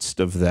midst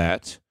of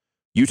that.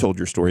 You told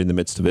your story in the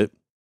midst of it,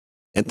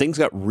 and things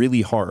got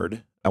really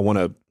hard. I want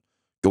to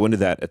go into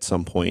that at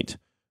some point.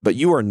 But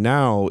you are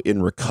now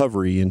in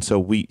recovery. And so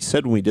we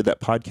said when we did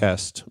that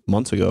podcast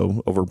months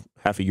ago, over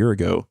half a year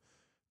ago,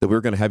 that we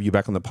were going to have you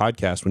back on the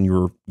podcast when you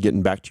were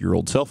getting back to your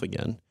old self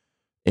again.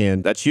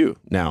 And that's you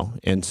now.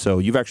 And so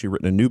you've actually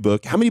written a new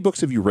book. How many books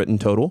have you written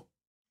total?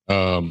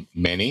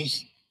 Many.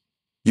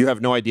 You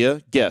have no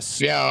idea?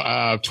 Guess.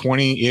 Yeah,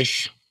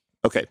 20-ish.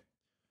 Okay.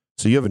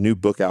 So you have a new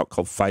book out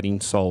called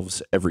Fighting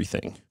Solves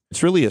Everything.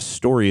 It's really a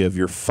story of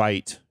your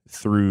fight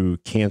through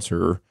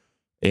cancer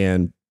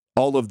and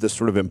all of the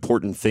sort of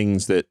important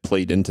things that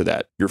played into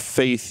that. Your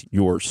faith,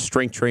 your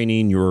strength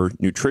training, your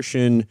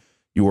nutrition,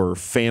 your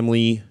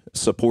family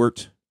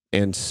support.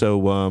 And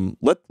so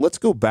let's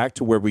go back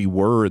to where we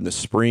were in the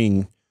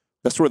spring.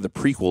 That's sort of the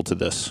prequel to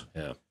this.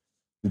 Yeah.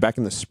 Back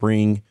in the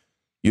spring,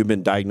 you've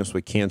been diagnosed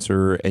with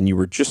cancer and you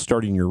were just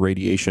starting your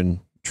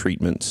radiation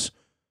treatments.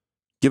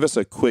 Give us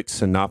a quick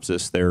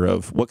synopsis there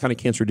of what kind of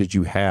cancer did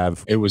you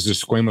have? It was a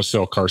squamous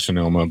cell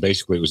carcinoma.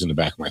 Basically, it was in the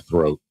back of my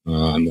throat,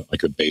 like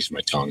the base of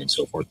my tongue and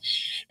so forth.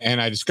 And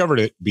I discovered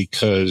it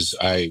because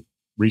I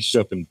reached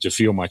up to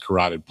feel my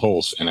carotid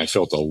pulse and I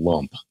felt a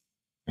lump.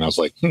 And I was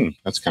like,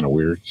 that's kind of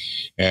weird.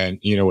 And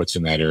you know what's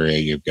in that area?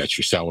 You've got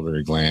your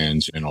salivary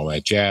glands and all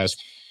that jazz.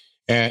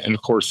 And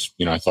of course,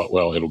 I thought,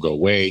 well, it'll go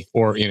away.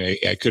 Or,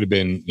 it could have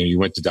been, you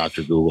went to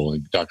Dr. Google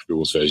and Dr.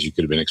 Google says you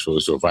could have been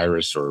exposed to a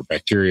virus or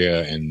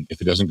bacteria. And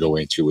if it doesn't go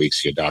away in 2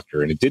 weeks, see a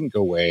doctor. And it didn't go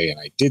away. And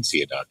I did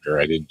see a doctor.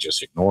 I didn't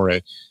just ignore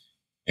it.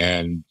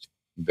 And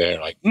they're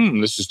like,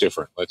 this is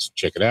different. Let's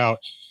check it out.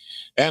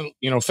 And,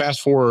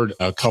 fast forward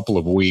a couple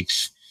of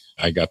weeks,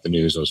 I got the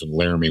news. I was in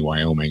Laramie,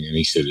 Wyoming, and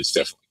he said, it's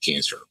definitely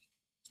cancer.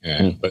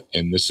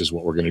 And this is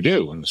what we're going to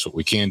do. And this is what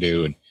we can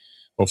do. And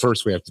well,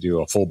 first we have to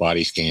do a full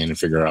body scan and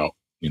figure out,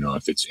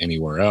 if it's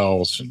anywhere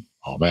else and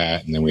all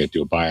that. And then we had to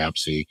do a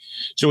biopsy.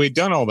 So we'd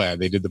done all that.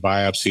 They did the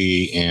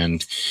biopsy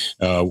and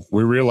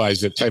we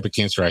realized that type of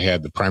cancer I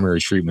had, the primary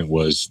treatment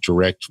was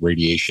direct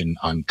radiation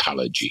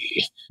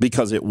oncology.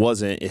 Because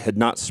it had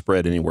not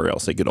spread anywhere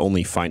else. They could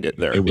only find it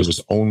there. It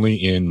was only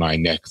in my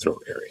neck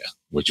throat area,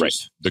 which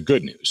is the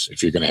good news.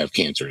 If you're going to have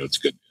cancer, that's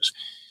good news.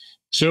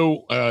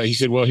 So he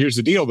said, well, here's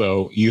the deal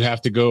though. You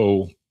have to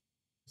go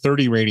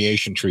 30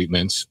 radiation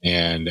treatments,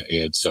 and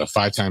it's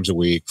 5 times a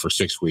week for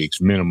 6 weeks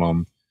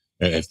minimum,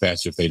 if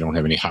they don't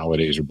have any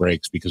holidays or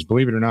breaks. Because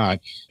believe it or not,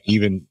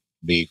 even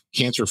the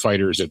cancer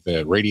fighters at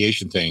the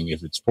radiation thing,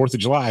 if it's 4th of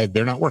July,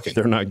 they're not working.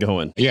 They're not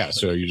going. Yeah,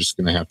 so you're just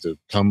going to have to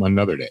come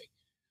another day.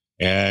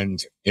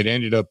 And it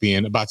ended up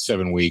being about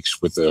 7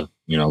 weeks with the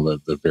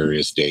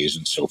various days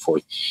and so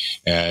forth.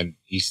 And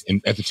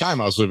at the time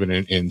I was living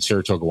in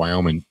Saratoga,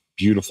 Wyoming,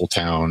 beautiful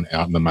town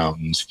out in the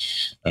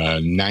mountains.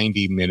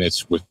 90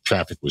 minutes with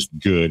traffic was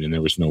good and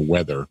there was no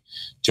weather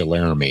to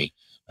Laramie.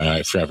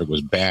 If traffic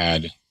was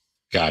bad,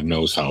 God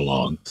knows how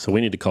long. So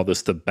we need to call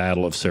this the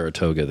Battle of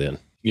Saratoga then.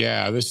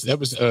 Yeah, that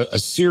was a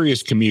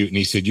serious commute. And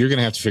he said, you're going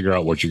to have to figure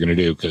out what you're going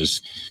to do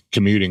because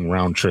commuting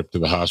round trip to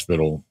the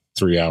hospital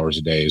 3 hours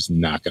a day is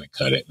not going to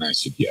cut it. And I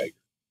said, yeah,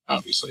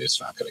 obviously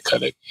it's not going to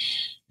cut it.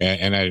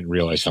 And I didn't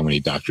realize how many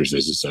doctor's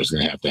visits I was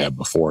going to have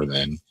before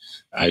then.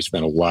 I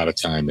spent a lot of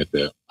time at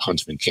the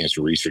Huntsman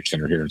Cancer Research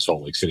Center here in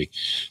Salt Lake City.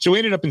 So we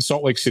ended up in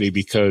Salt Lake City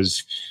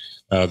because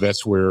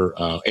that's where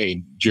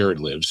Jared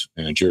lives.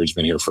 And Jared's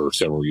been here for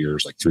several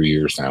years, like 3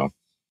 years now.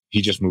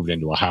 He just moved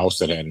into a house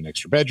that had an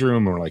extra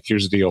bedroom. And we're like,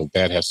 here's the deal.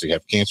 Dad has to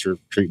have cancer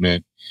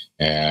treatment.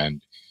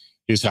 And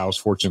his house,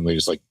 fortunately,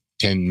 is like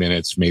 10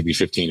 minutes, maybe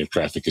 15 if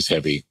traffic is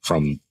heavy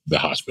from the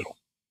hospital.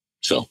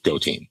 So go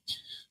team.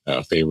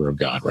 Favor of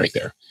God right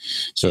there.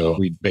 So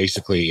we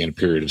basically, in a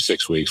period of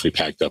 6 weeks, we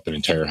packed up an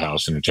entire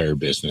house, an entire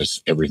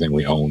business, everything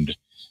we owned,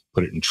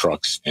 put it in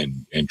trucks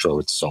and drove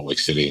it to Salt Lake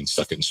City and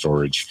stuck it in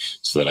storage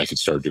so that I could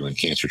start doing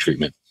cancer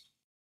treatment.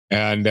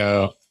 And,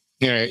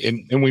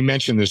 and we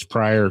mentioned this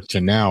prior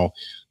to now,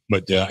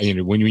 but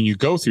when you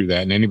go through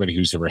that, and anybody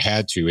who's ever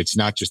had to, there's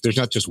not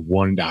just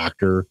one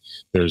doctor.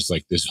 There's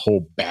like this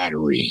whole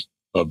battery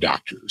of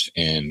doctors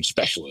and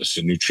specialists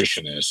and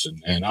nutritionists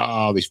and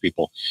all these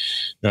people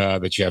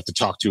that you have to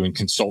talk to and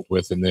consult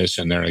with and this,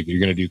 and they're like, you're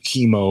going to do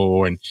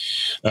chemo.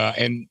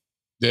 And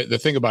the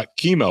thing about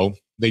chemo,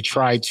 they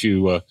tried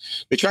to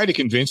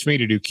convince me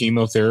to do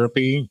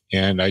chemotherapy,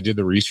 and I did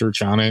the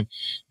research on it,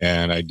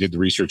 and I did the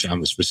research on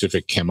the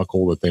specific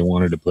chemical that they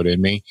wanted to put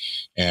in me,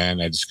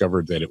 and I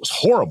discovered that it was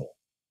horrible.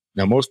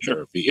 Now, most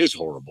therapy is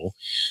horrible,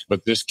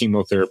 but this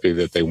chemotherapy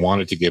that they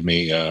wanted to give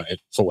me,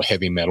 full of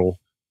heavy metal,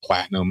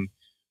 platinum,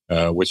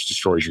 which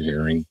destroys your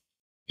hearing,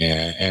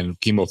 and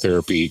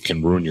chemotherapy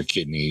can ruin your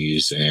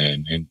kidneys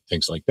and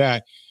things like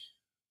that.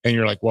 And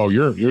you're like, well,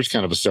 you're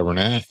kind of a stubborn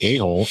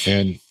a-hole.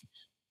 And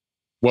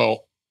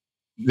well,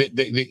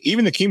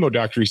 even the chemo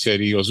doctor, he said,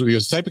 he goes,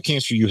 the type of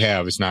cancer you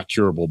have is not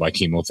curable by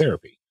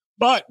chemotherapy,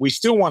 but we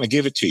still want to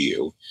give it to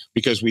you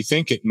because we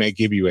think it may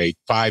give you a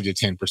 5 to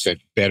 10%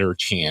 better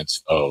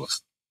chance of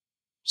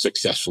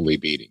successfully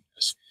beating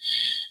this.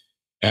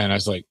 And I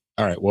was like,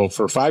 all right, well,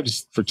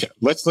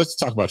 let's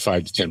talk about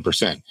 5 to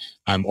 10%.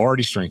 I'm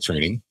already strength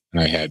training,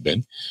 and I had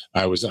been.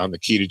 I was on the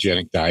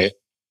ketogenic diet.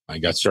 I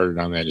got started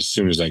on that as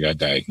soon as I got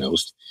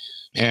diagnosed.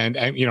 And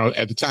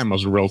at the time I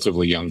was a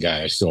relatively young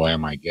guy. I still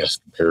am, I guess,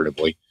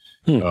 comparatively.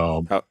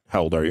 How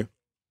old are you?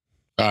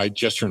 I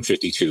just turned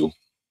 52.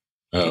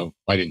 I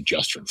didn't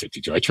just turn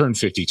 52. I turned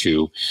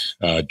 52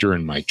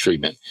 during my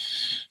treatment.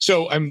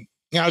 So I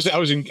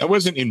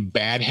wasn't in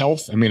bad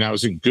health. I mean, I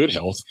was in good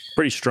health.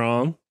 Pretty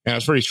strong. And I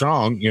was pretty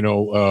strong.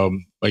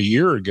 A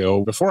year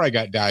ago, before I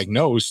got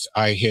diagnosed,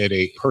 I hit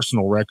a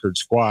personal record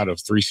squat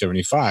of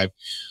 375,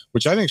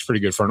 which I think is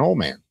pretty good for an old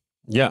man.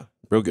 Yeah,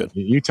 real good.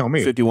 You tell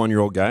me.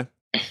 51-year-old guy.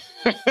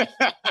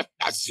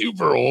 Not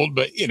super old,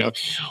 but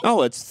Oh,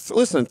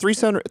 listen,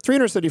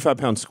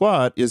 375-pound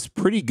squat is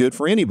pretty good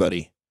for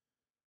anybody.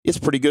 It's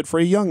pretty good for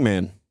a young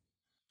man.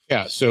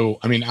 Yeah. So,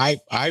 I mean,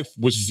 I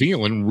was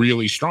feeling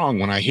really strong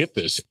when I hit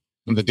this.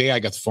 And the day I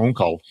got the phone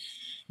call,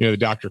 the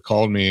doctor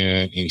called me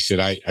and he said,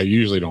 I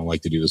usually don't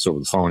like to do this over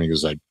the phone. He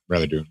goes, I'd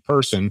rather do it in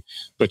person,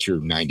 but you're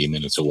 90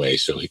 minutes away.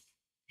 So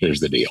here's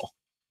the deal.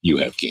 You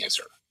have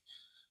cancer.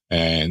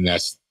 And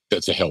that's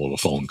a hell of a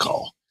phone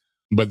call.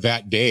 But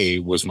that day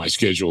was my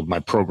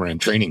program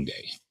training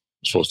day. I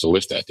was supposed to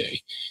lift that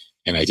day.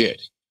 And I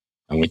did.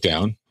 I went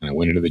down and I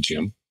went into the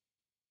gym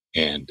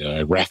and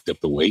I racked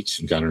up the weights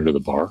and got under the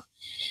bar.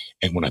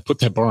 And when I put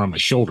that bar on my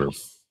shoulder,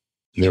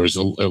 there was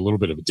a little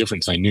bit of a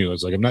difference. I knew. I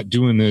was like, I'm not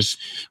doing this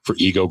for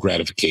ego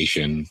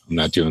gratification. I'm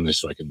not doing this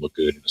so I can look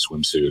good in a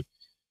swimsuit.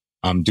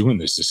 I'm doing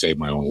this to save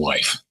my own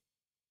life.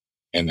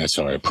 And that's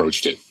how I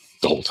approached it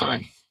the whole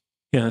time.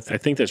 Yeah, I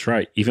think that's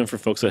right. Even for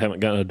folks that haven't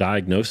gotten a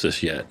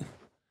diagnosis yet.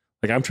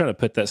 Like, I'm trying to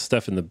put that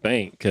stuff in the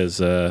bank because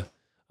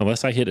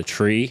unless I hit a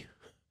tree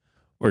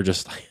or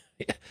just,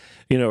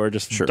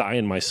 Sure. die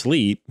in my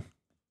sleep,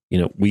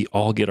 we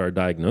all get our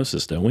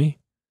diagnosis, don't we?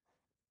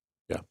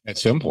 Yeah. At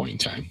some point in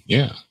time.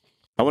 Yeah.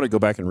 I want to go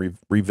back and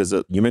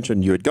revisit. You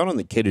mentioned you had gone on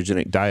the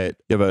ketogenic diet.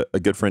 You have a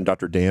good friend,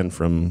 Dr. Dan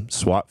from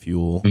SWAT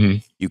Fuel. Mm-hmm.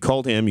 You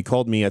called him. You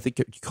called me. I think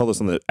you called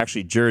us on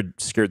actually, Jared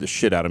scared the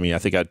shit out of me. I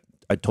think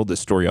I told this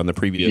story on the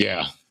previous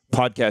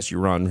podcast you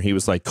were on. He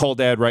was like, call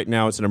Dad right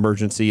now. It's an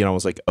emergency. And I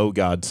was like, oh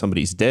God,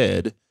 somebody's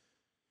dead.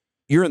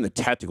 You're in the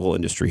tactical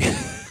industry.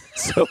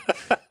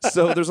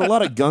 So there's a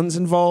lot of guns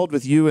involved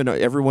with you and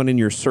everyone in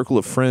your circle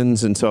of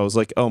friends. And so I was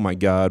like, oh my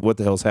God, what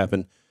the hell's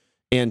happened?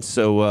 And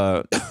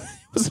so it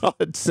was an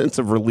odd sense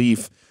of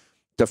relief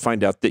to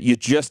find out that you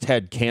just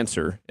had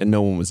cancer and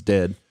no one was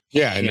dead.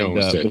 Yeah, I know one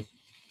was dead.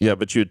 Yeah,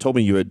 but you had told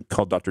me you had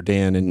called Dr.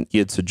 Dan and he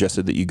had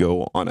suggested that you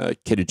go on a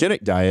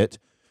ketogenic diet.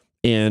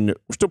 And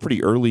we're still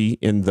pretty early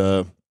in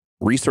the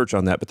research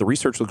on that, but the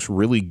research looks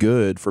really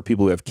good for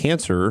people who have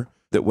cancer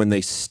that when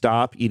they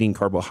stop eating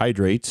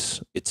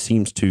carbohydrates, it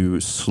seems to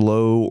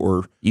slow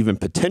or even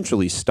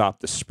potentially stop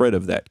the spread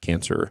of that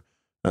cancer.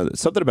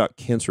 Something about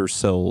cancer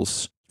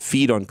cells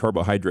feed on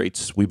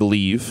carbohydrates, we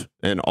believe,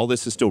 and all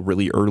this is still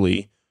really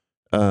early.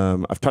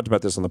 I've talked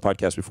about this on the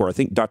podcast before. I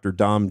think Dr.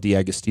 Dom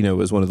D'Agostino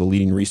is one of the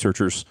leading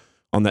researchers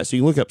on that. So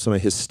you can look up some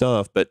of his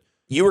stuff, but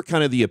you were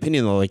kind of the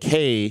opinion of like,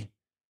 hey,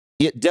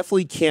 it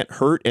definitely can't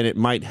hurt and it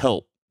might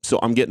help. So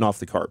I'm getting off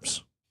the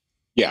carbs.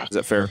 Yeah. Is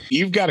that fair?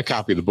 You've got a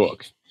copy of the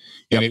book.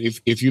 And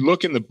if you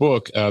look in the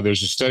book,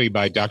 there's a study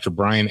by Dr.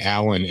 Brian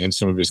Allen and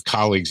some of his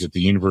colleagues at the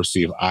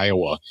University of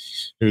Iowa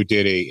who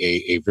did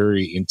a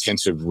very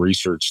intensive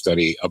research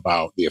study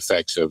about the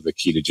effects of the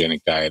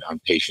ketogenic diet on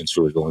patients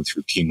who are going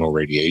through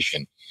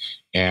chemoradiation.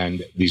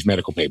 And these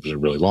medical papers are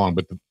really long,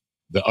 but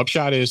the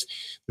upshot is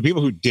the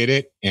people who did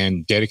it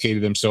and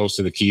dedicated themselves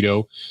to the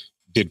keto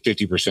did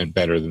 50%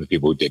 better than the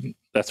people who didn't.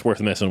 That's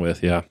worth messing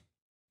with. Yeah.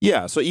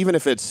 Yeah. So even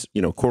if it's,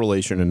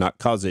 correlation and not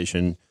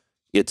causation,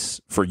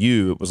 it's for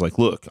you, it was like,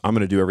 look, I'm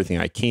going to do everything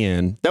I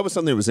can. That was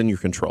something that was in your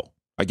control,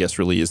 I guess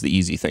really is the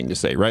easy thing to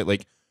say, right?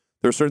 Like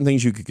there are certain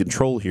things you can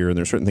control here and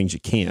there are certain things you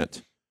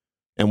can't.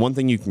 And one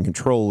thing you can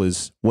control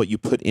is what you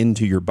put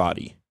into your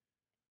body.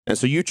 And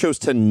so you chose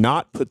to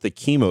not put the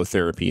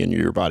chemotherapy into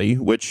your body,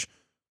 which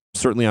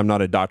certainly I'm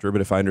not a doctor, but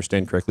if I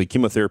understand correctly,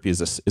 chemotherapy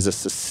is a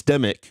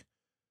systemic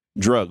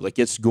drug. Like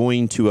it's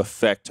going to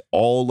affect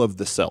all of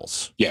the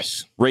cells.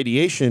 Yes.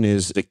 Radiation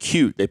is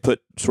acute. They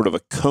put sort of a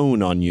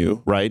cone on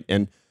you, right?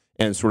 And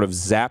sort of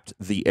zapped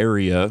the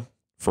area,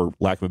 for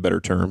lack of a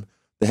better term,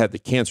 that had the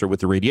cancer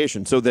with the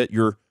radiation so that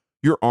your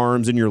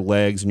arms and your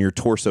legs and your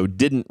torso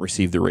didn't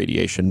receive the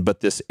radiation, but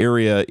this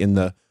area in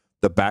the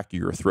back of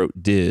your throat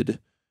did.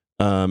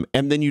 And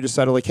then you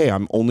decided like, hey,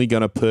 I'm only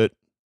going to put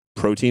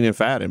protein and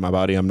fat in my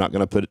body. I'm not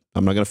going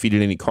to feed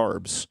it any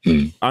carbs.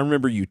 I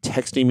remember you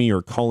texting me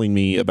or calling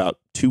me about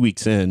 2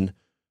 weeks in,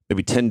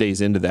 maybe 10 days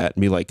into that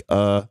and be like,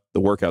 the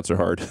workouts are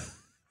hard.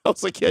 I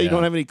was like, yeah, you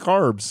don't have any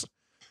carbs.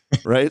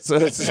 Right. So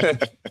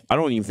I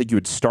don't even think you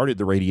had started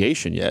the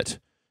radiation yet.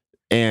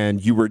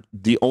 And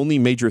the only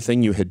major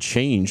thing you had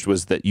changed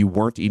was that you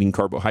weren't eating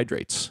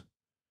carbohydrates.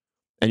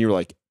 And you were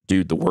like,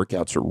 dude, the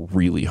workouts are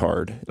really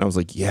hard. And I was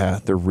like, yeah,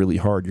 they're really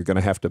hard. You're going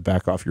to have to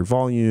back off your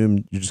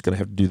volume. You're just going to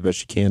have to do the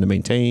best you can to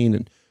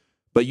maintain.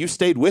 But you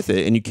stayed with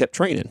it and you kept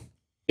training.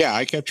 Yeah,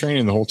 I kept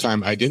training the whole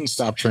time. I didn't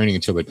stop training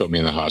until they put me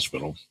in the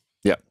hospital.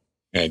 Yeah.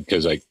 And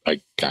because I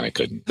kind of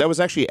couldn't. That was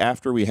actually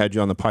after we had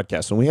you on the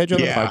podcast. When we had you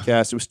on the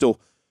podcast, it was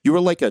still, you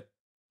were like a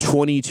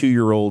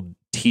 22-year-old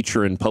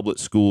teacher in public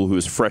school who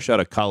was fresh out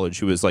of college,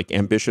 who was like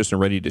ambitious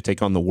and ready to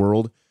take on the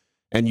world.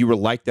 And you were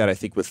like that, I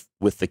think,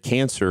 with the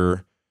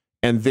cancer.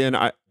 And then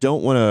I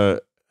don't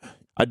want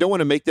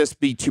to make this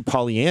be too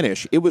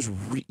Pollyannish. It was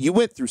you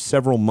went through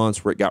several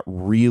months where it got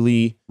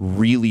really,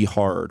 really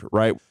hard,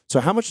 right? So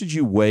how much did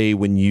you weigh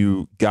when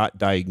you got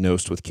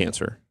diagnosed with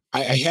cancer?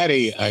 I had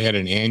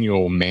an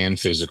annual man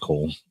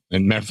physical.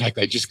 And matter of fact,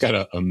 I just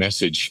got a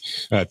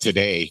message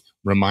today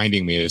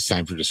reminding me it's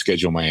time to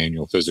schedule my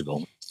annual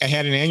physical. I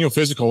had an annual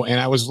physical and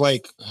I was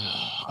like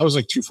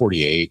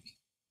 248.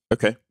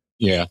 Okay.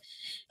 Yeah.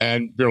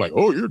 And they're like,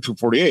 oh, you're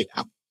 248.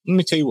 Let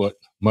me tell you what,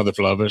 mother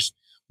lovers,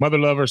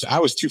 I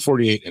was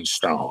 248 and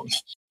strong.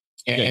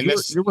 And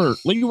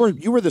you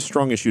were the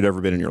strongest you'd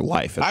ever been in your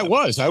life. I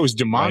was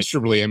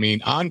demonstrably, right? I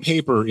mean, on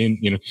paper,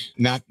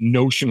 not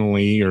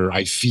notionally, or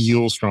I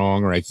feel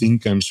strong, or I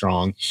think I'm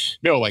strong.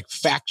 No, like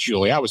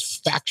factually, I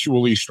was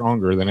factually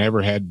stronger than I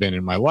ever had been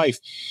in my life.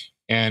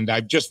 And I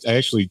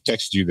actually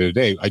texted you the other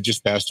day. I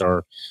just passed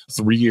our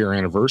 3-year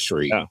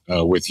anniversary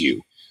with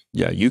you.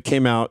 Yeah, you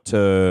came out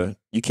to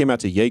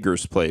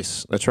Jaeger's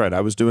place. That's right.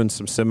 I was doing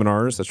some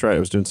seminars. That's right. I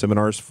was doing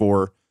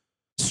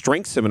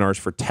strength seminars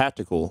for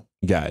tactical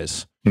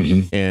guys.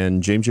 Mm-hmm.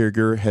 And James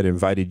Jaeger had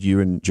invited you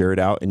and Jared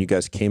out, and you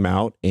guys came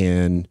out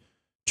and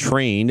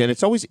trained. And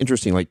it's always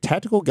interesting. Like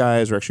tactical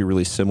guys are actually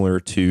really similar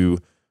to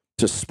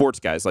sports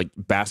guys, like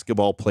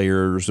basketball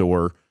players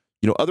or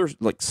other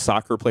like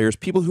soccer players,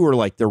 people who are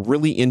like they're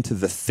really into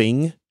the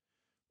thing,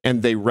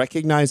 and they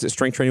recognize that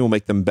strength training will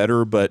make them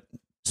better, but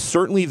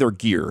certainly their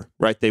gear,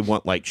 right? They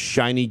want like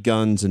shiny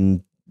guns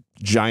and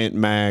giant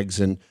mags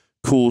and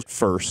cool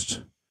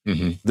first.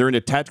 Mm-hmm. They're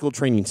into tactical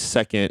training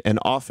second, and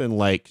often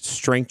like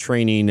strength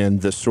training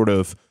and the sort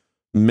of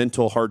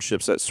mental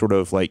hardships that sort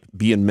of like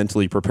being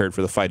mentally prepared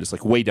for the fight is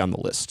like way down the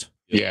list.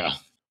 Yeah.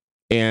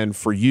 And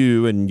for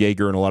you and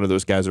Jaeger and a lot of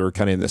those guys that are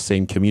kind of in the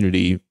same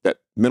community, that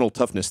mental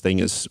toughness thing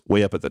is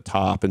way up at the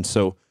top. And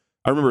so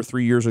I remember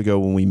 3 years ago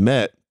when we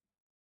met,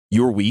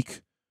 you were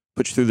weak,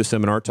 put you through the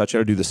seminar, taught you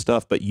how to do the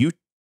stuff, but you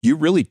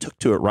really took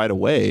to it right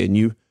away, and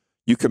you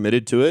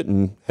committed to it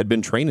and had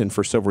been training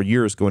for several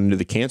years going into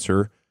the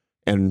cancer.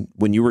 And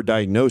when you were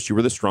diagnosed, you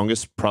were the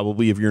strongest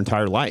probably of your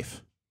entire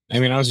life. I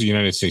mean, I was a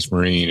United States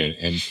Marine,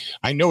 and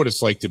I know what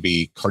it's like to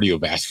be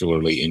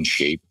cardiovascularly in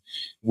shape.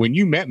 When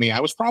you met me, I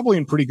was probably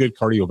in pretty good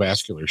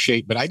cardiovascular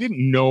shape, but I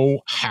didn't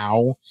know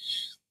how.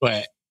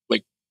 But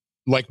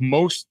like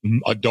most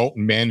adult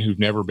men who've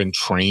never been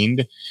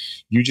trained,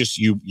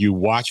 you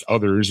watch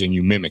others and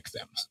you mimic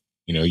them.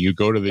 You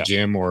go to the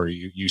gym or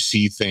you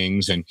see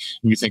things and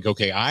you think,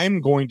 okay,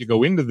 I'm going to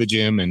go into the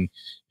gym and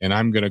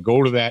I'm going to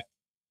go to that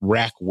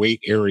rack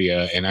weight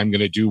area and I'm going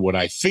to do what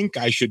I think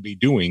I should be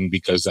doing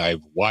because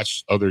I've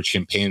watched other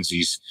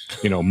chimpanzees,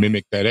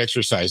 mimic that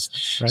exercise.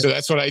 Right. So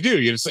that's what I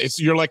do.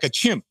 You're like a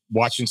chimp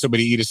watching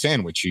somebody eat a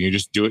sandwich. You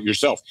just do it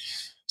yourself.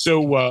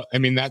 So,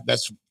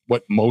 that's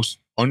what most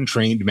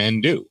untrained men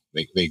do.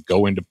 They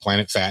go into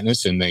Planet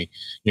Fatness and they,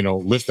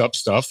 lift up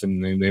stuff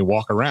and then they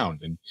walk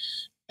around. And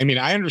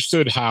I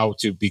understood how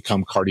to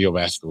become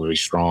cardiovascularly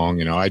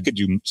strong. I could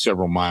do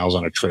several miles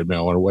on a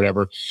treadmill or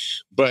whatever,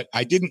 but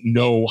I didn't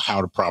know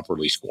how to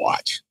properly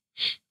squat.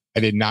 I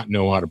did not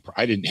know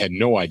had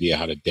no idea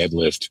how to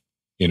deadlift,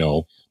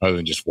 other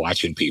than just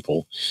watching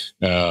people.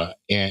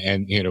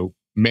 And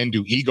men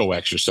do ego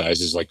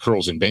exercises like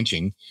curls and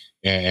benching,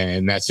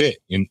 and that's it.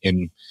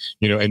 And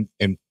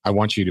I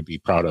want you to be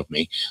proud of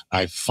me.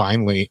 I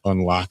finally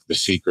unlocked the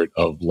secret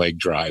of leg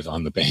drive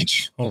on the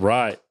bench. All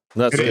right.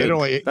 It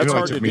only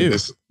took me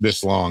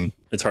this long.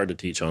 It's hard to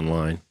teach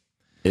online.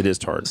 It is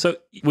hard. So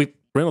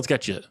Reynolds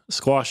got you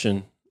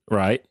squashing,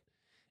 right?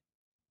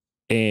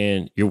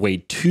 And you're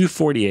weighed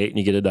 248 and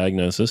you get a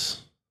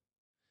diagnosis.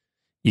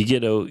 You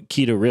get a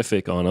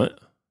ketorific on it.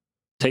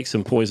 Take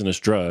some poisonous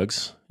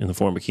drugs in the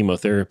form of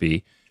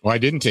chemotherapy. Well, I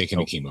didn't take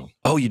any chemo.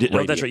 Oh, you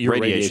didn't? That's right. Your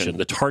radiation,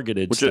 the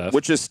targeted stuff.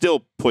 Which is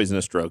still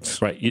poisonous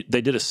drugs. Right.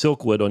 They did a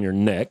silkwood on your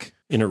neck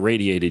and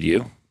irradiated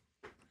you.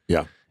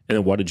 Yeah. And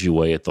then what did you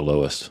weigh at the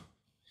lowest?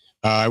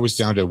 I was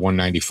down to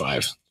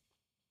 195.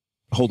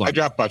 Hold on. I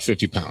dropped about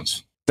 50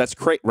 pounds. That's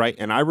great, right?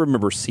 And I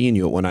remember seeing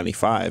you at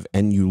 195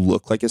 and you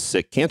look like a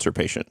sick cancer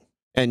patient.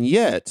 And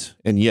yet,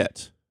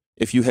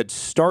 if you had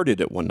started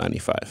at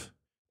 195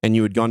 and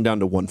you had gone down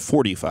to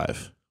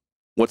 145,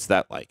 what's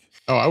that like?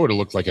 Oh, I would have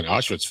looked like an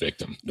Auschwitz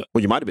victim.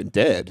 Well, you might have been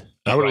dead.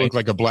 I would have looked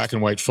like a black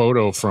and white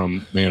photo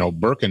from,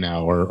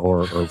 Birkenau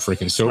or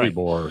freaking Sobibor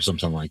or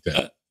something like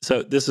that.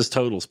 So this is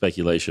total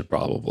speculation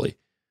probably.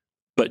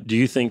 But do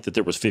you think that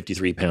there was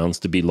 53 pounds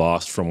to be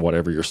lost from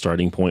whatever your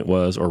starting point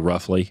was, or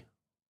roughly?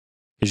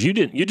 Because you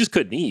just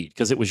couldn't eat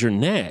because it was your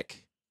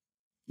neck.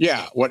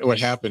 Yeah, what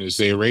happened is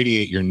they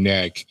irradiate your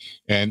neck,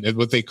 and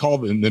what they call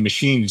the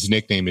machine's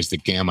nickname is the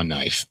gamma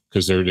knife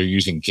because they're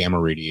using gamma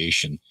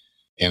radiation.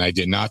 And I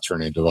did not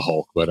turn into the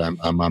Hulk, but I'm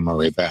on my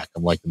way back.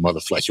 I'm like the mother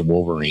fletching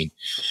Wolverine.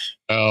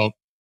 And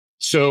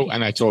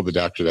I told the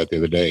doctor that the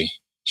other day.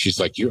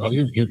 She's like,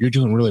 you're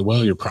doing really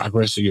well. Your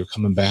progress, you're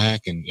coming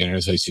back. And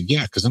as I said,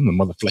 yeah, because I'm the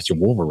mother fletching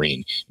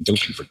Wolverine.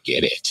 Don't you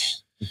forget it.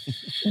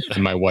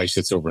 And my wife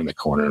sits over in the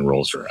corner and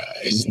rolls her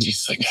eyes. And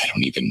she's like, I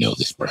don't even know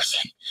this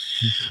person.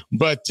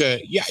 But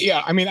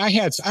yeah.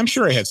 I'm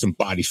sure I had some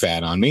body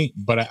fat on me,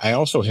 but I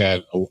also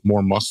had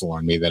more muscle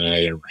on me than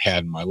I ever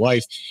had in my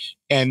life.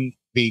 And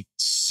the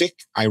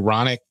sick,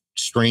 ironic,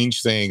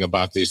 strange thing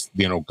about this,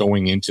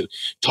 going into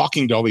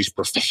talking to all these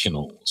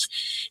professionals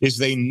is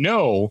they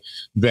know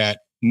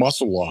that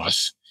muscle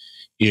loss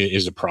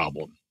is a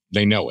problem.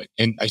 They know it.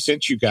 And I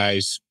sent you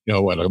guys,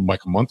 like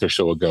a month or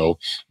so ago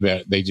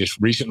that they just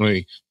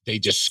recently, they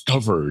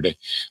discovered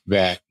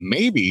that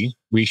maybe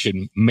we should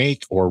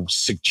make or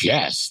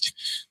suggest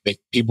that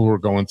people who are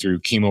going through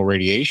chemo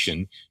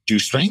radiation do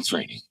strength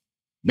training.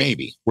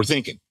 Maybe. We're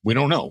thinking. We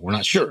don't know. We're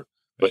not sure.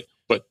 But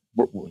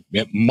we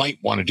might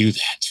want to do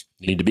that.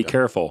 You need to be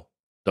careful.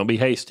 Don't be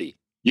hasty.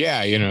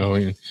 Yeah,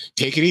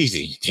 take it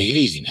easy. Take it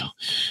easy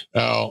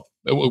now.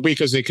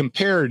 Because they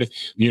compared,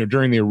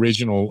 during the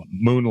original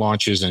moon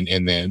launches and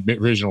the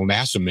original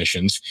NASA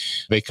missions,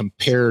 they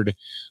compared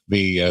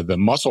the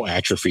muscle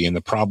atrophy and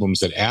the problems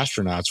that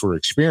astronauts were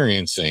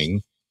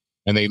experiencing.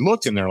 And they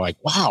looked and they're like,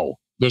 wow,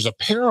 there's a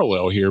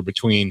parallel here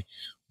between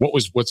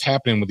what's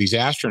happening with these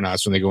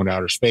astronauts when they go into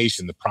outer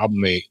space and the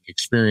problem they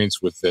experience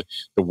with the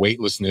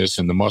weightlessness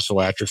and the muscle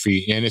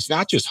atrophy. And it's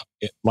not just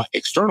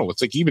external,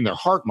 it's like even their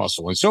heart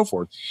muscle and so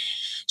forth.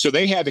 So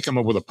they had to come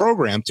up with a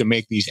program to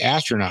make these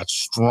astronauts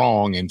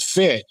strong and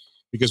fit,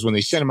 because when they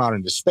sent them out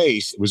into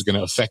space, it was going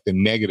to affect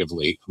them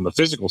negatively from a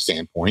physical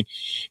standpoint.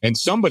 And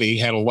somebody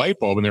had a light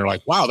bulb and they're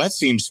like, wow, that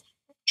seems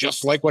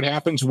just like what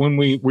happens when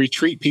we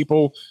treat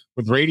people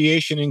with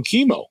radiation and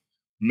chemo.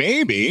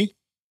 Maybe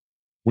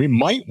we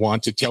might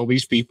want to tell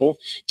these people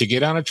to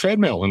get on a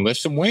treadmill and lift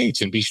some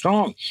weights and be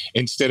strong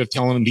instead of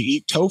telling them to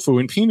eat tofu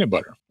and peanut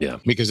butter. Yeah.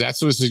 Because that's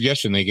the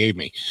suggestion they gave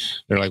me.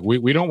 They're like,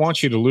 we don't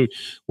want you to lose.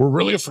 We're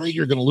really afraid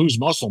you're going to lose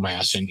muscle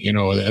mass and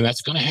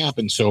that's going to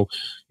happen. So,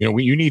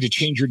 you need to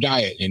change your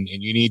diet and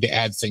you need to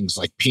add things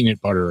like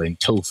peanut butter and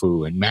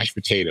tofu and mashed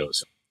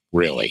potatoes.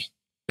 Really?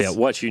 Yeah.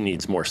 What you need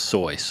is more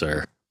soy,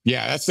 sir.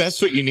 Yeah,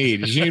 that's what you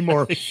need. You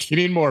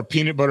need more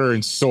peanut butter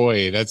and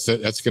soy. That's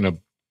going to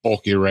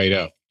bulk you right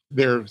up.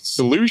 Their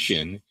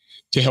solution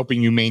to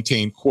helping you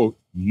maintain, quote,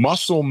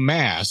 muscle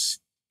mass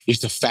is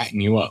to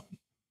fatten you up.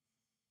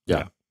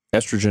 Yeah.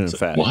 Estrogen and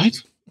fat.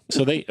 What?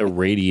 So they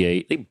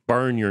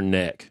burn your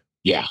neck.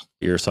 Yeah.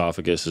 Your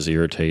esophagus is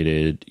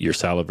irritated. Your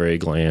salivary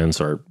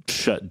glands are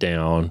shut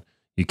down.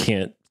 You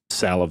can't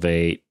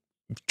salivate,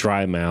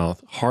 dry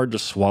mouth, hard to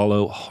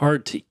swallow,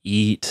 hard to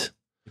eat.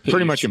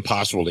 pretty much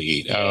impossible to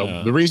eat.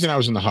 The reason I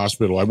was in the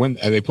hospital,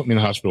 they put me in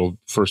the hospital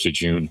 1st of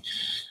June.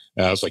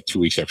 It was like 2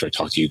 weeks after I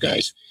talked to you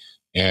guys.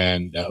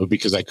 And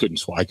because I couldn't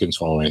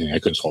swallow anything. I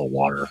couldn't swallow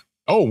water.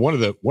 Oh, one of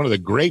the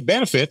great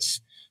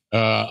benefits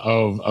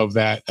of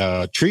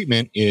that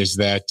treatment is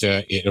that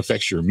it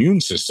affects your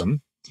immune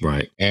system.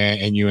 Right.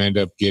 And you end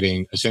up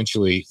getting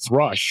essentially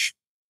thrush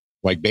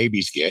like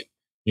babies get.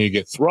 You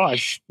get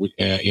thrush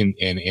in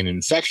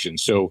infection.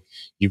 So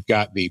you've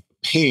got the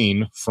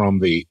pain from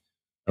the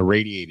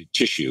irradiated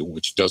tissue,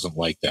 which doesn't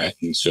like that.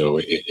 And so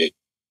it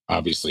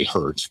obviously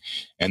hurts.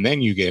 And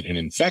then you get an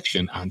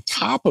infection on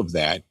top of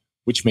that,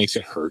 which makes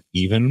it hurt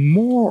even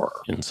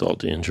more.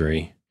 Insult to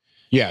injury.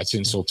 Yeah, it's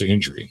insult to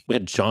injury. We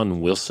had John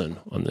Wilson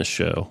on this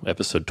show,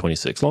 episode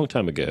 26, a long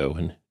time ago.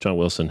 And John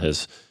Wilson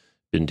has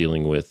been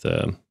dealing with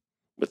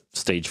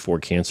stage 4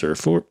 cancer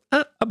for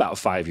about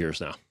 5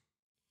 years now.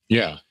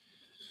 Yeah.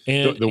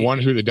 And the one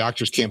who the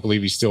doctors can't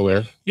believe he's still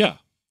there. Yeah.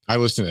 I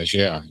listened to this.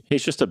 Yeah.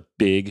 He's just a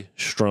big,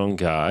 strong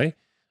guy.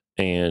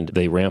 And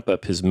they ramp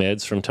up his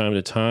meds from time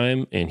to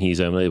time. And he's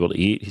unable to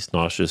eat. He's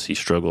nauseous. He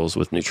struggles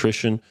with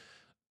nutrition.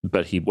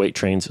 But he weight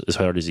trains as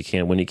hard as he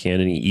can when he can.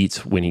 And he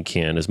eats when he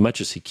can, as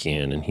much as he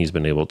can. And he's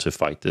been able to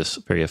fight this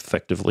very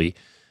effectively.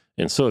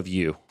 And so have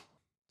you.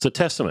 It's a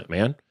testament,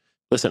 man.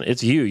 Listen,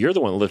 it's you. You're the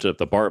one that lifted up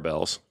the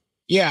barbells.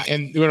 Yeah.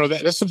 And,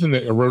 that's something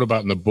that I wrote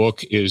about in the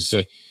book is,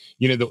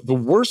 the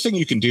worst thing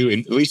you can do,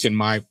 at least in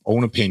my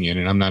own opinion,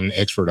 and I'm not an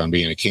expert on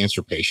being a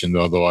cancer patient,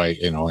 although I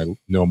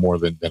know more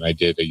than I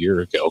did a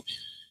year ago,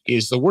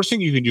 is the worst thing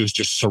you can do is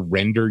just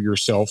surrender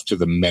yourself to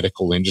the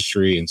medical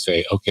industry and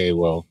say, okay,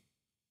 well,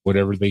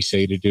 whatever they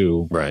say to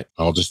do, right,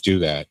 I'll just do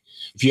that.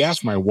 If you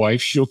ask my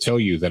wife, she'll tell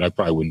you that I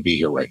probably wouldn't be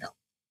here right now.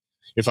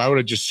 If I would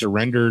have just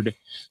surrendered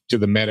to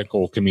the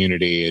medical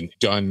community and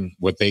done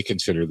what they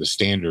consider the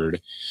standard,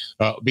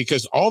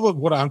 because all of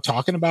what I'm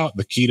talking about,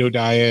 the keto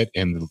diet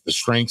and the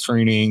strength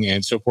training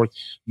and so forth,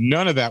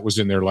 none of that was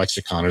in their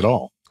lexicon at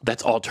all.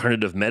 That's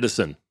alternative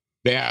medicine.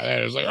 Yeah,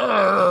 that is like,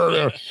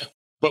 argh.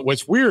 But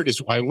what's weird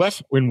is I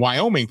left in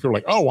Wyoming. People are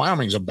like, oh,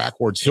 Wyoming's a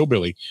backwards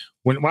hillbilly.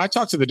 When I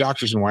talked to the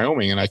doctors in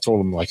Wyoming and I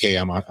told them like, hey,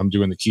 I'm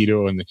doing the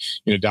keto, and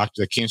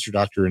the cancer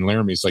doctor in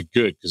Laramie is like,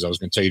 good, because I was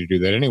going to tell you to do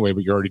that anyway,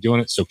 but you're already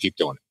doing it, so keep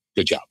doing it.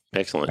 Good job.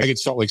 Excellent. I get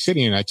to Salt Lake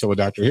City and I tell a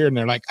doctor here, and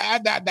they're like,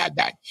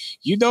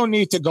 you don't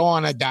need to go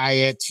on a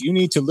diet. You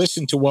need to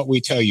listen to what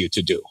we tell you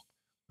to do.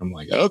 I'm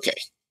like, okay.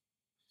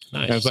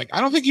 Nice. And I was like,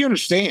 I don't think you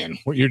understand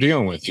what you're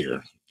dealing with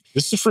here.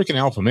 This is a freaking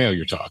alpha male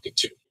you're talking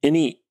to.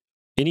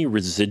 Any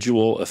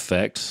residual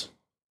effects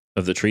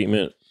of the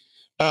treatment?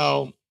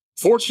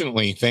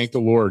 Fortunately, thank the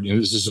Lord,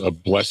 this is a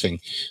blessing.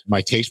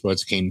 My taste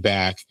buds came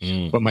back,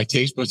 but my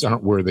taste buds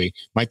aren't worthy.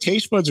 My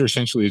taste buds are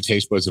essentially the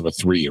taste buds of a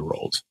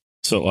 3-year-old.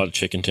 So a lot of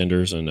chicken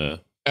tenders and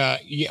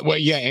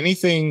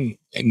anything,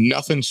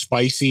 nothing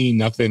spicy,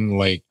 nothing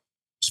like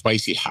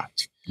spicy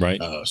hot.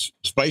 Right.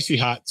 Spicy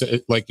hot,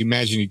 like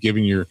imagine you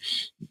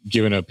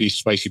giving a piece of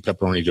spicy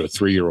pepperoni to a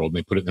 3-year-old and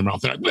they put it in their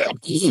mouth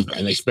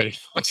and they spit it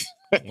out.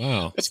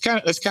 Wow. That's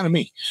kind of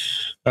me.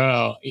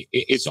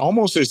 It's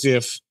almost as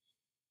if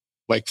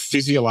like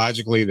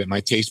physiologically that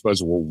my taste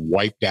buds were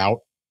wiped out,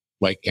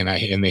 like, and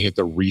they hit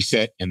the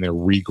reset and they're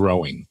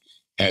regrowing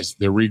as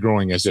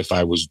if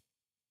I was,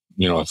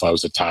 if I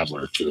was a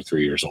toddler, 2 or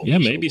 3 years old. Yeah,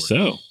 maybe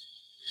so.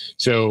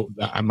 So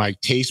my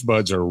taste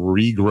buds are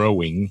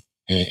regrowing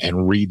and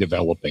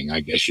redeveloping, I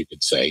guess you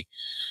could say.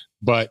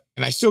 And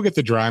I still get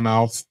the dry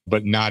mouth,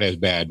 but not as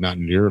bad, not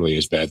nearly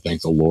as bad.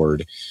 Thank the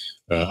Lord.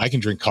 I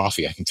can drink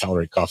coffee. I can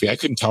tolerate coffee. I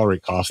couldn't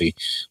tolerate coffee,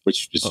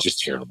 which is just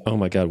terrible. Oh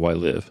my God, why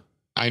live?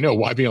 I know.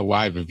 Why be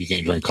alive if you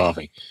can't drink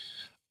coffee?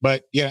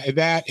 But yeah,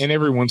 that, and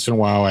every once in a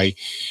while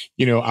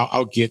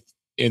I'll get,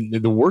 and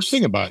the worst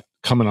thing about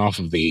coming off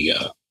of the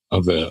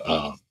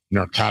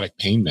narcotic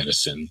pain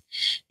medicine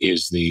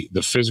is the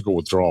physical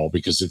withdrawal,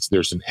 because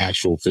there's an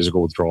actual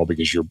physical withdrawal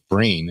because your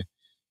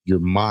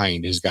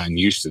mind has gotten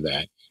used to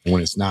that. And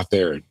when it's not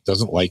there, it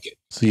doesn't like it.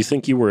 So you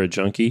think you were a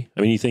junkie?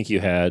 I mean, you think you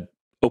had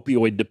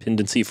opioid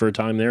dependency for a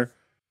time there?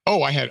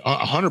 Oh, I had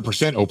 100%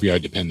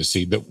 opioid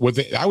dependency.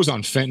 I was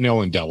on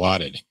fentanyl and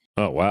Dilaudid.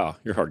 Oh, wow.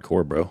 You're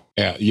hardcore, bro.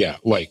 Yeah.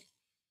 Like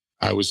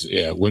I was,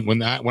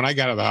 when I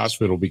got out of the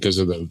hospital because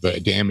of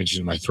the damage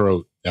in my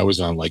throat, I was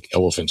on like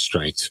elephant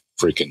strength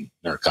freaking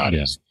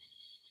narcotics.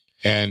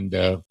 Yeah.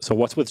 And so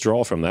what's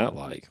withdrawal from that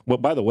like? Well,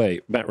 by the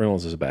way, Matt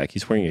Reynolds is back.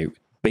 He's wearing a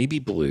baby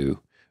blue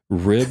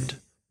ribbed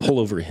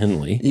pullover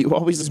Henley. You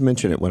always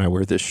mention it when I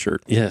wear this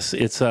shirt. Yes,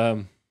 it's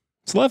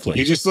lovely.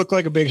 You just look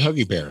like a big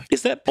Huggy Bear.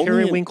 Is that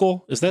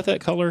periwinkle? Is that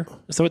color?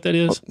 Is that what that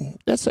is?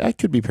 That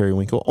could be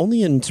periwinkle.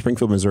 Only in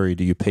Springfield, Missouri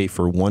do you pay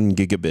for 1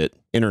 gigabit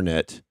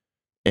internet,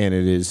 and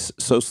it is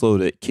so slow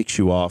that it kicks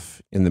you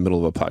off in the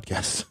middle of a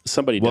podcast.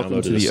 Somebody Welcome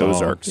downloaded to the song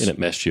Ozarks, and it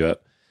messed you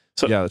up.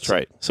 So, yeah, that's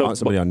right. So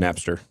somebody on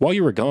Napster. While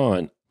you were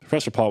gone,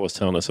 Professor Paul was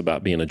telling us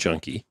about being a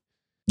junkie.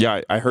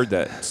 Yeah, I heard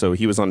that. So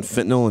he was on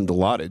fentanyl and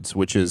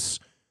Dilaudid,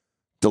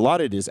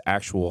 Dilaudid is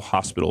actual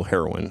hospital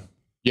heroin.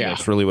 Yeah,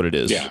 that's really what it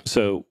is. Yeah.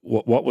 So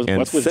what's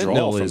withdrawal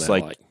fentanyl from is that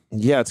like?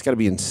 Yeah, it's got to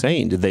be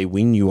insane. Did they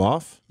wean you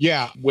off?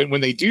 Yeah. When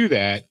they do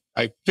that,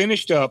 I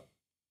finished up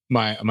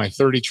my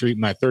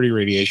 30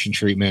 radiation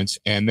treatments,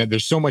 and then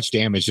there's so much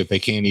damage that they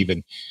didn't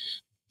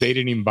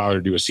even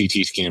bother to do a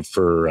CT scan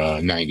for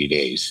 90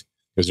 days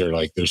because they're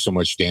like, there's so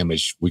much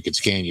damage. We could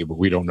scan you, but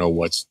we don't know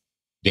what's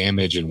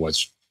damage and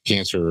what's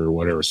cancer or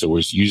whatever. So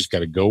you just got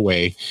to go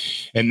away.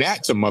 And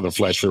that's a mother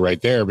flesher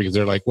right there, because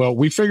they're like, well,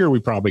 we figure we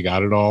probably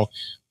got it all,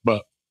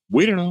 but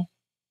we don't know.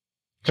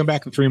 Come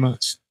back in 3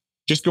 months.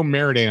 Just go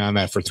marinate on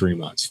that for 3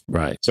 months.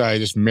 Right. So I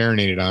just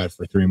marinated on it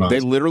for 3 months. They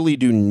literally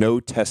do no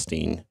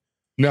testing.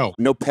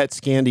 No PET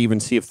scan to even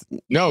see if...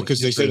 No,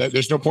 because they said that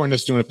there's no point in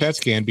us doing a PET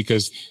scan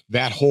because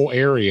that whole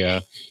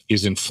area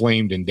is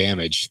inflamed and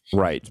damaged.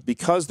 Right.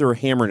 Because they're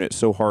hammering it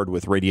so hard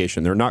with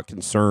radiation, they're not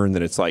concerned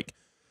that it's like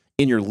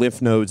in your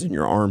lymph nodes, in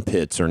your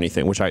armpits or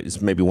anything, which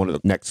is maybe one of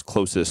the next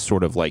closest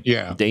sort of like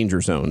danger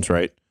zones,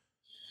 right?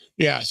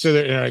 Yeah. So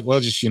they're like,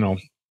 well, just,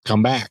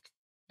 come back.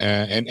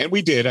 And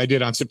we did. I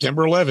did on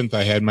September 11th.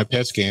 I had my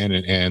PET scan,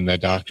 and the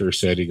doctor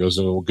said, he goes,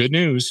 oh, well, good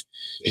news.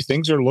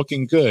 Things are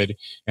looking good.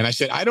 And I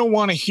said, I don't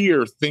want to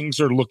hear things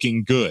are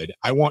looking good.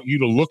 I want you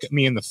to look at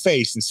me in the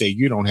face and say,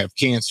 you don't have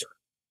cancer.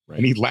 Right.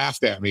 And he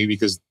laughed at me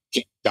because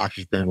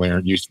doctors apparently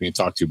aren't used to being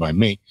talked to by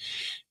me.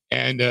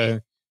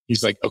 And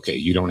he's like, okay,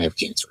 you don't have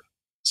cancer.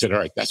 I said, all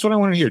right, that's what I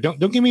want to hear. Don't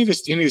give me any of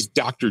this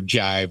doctor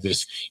jive,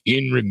 this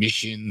in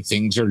remission,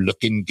 things are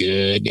looking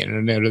good.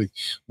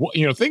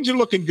 Things are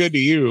looking good to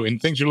you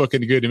and things are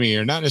looking good to me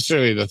are not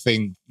necessarily the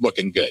thing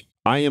looking good.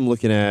 I am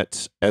looking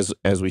at, as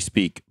we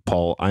speak,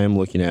 Paul,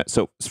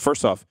 so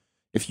first off,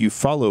 if you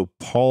follow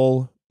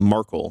Paul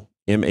Markel,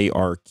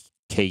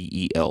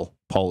 Markel,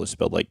 Paul is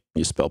spelled like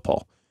you spell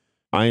Paul.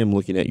 I am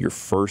looking at your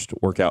first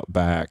workout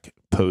back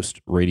post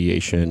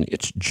radiation.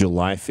 It's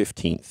July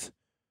 15th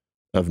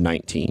of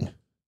 19.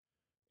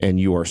 And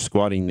you are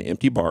squatting the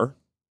empty bar.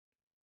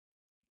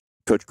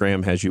 Coach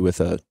Graham has you with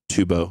a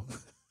tubo.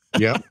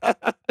 Yep.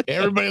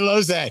 Everybody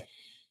loves that.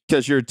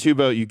 Because you're a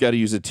tubo, you got to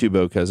use a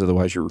tubo because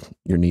otherwise your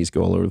knees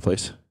go all over the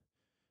place.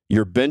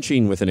 You're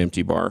benching with an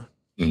empty bar.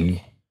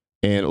 Mm-hmm.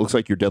 And it looks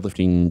like you're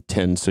deadlifting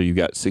 10, so you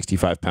got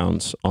 65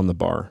 pounds on the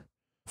bar.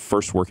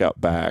 First workout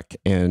back.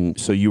 And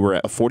so you were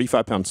at a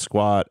 45-pound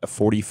squat, a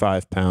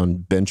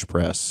 45-pound bench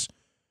press,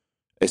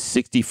 a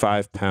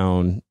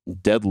 65-pound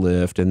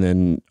deadlift, and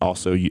then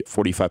also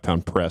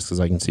 45-pound press, because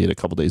I can see it a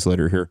couple days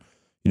later here.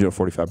 You do a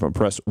 45-pound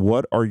press.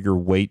 What are your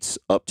weights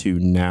up to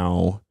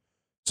now?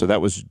 So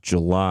that was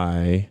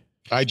July.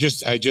 I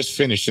just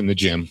finished in the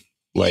gym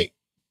like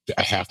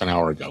a half an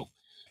hour ago.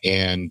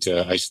 And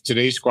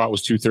today's squat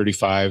was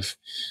 235.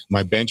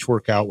 My bench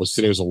workout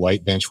today was a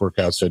light bench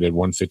workout. So I did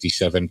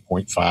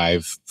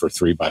 157.5 for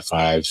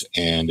 3x5s,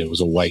 and it was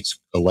a light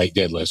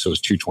deadlift. So it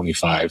was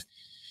 225.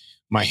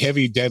 My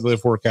heavy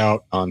deadlift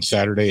workout on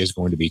Saturday is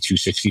going to be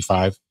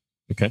 265.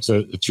 Okay. So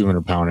a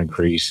 200-pound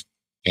increase.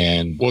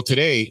 And well,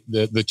 today,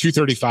 the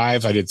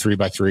 235, I did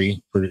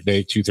 3x3 per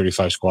day,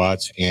 235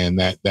 squats. And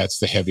that's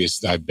the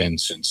heaviest I've been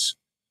since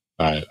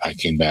I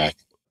came back.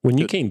 When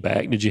you came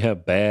back, did you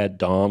have bad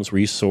DOMs? Were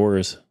you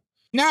sore?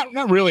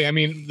 Not really. I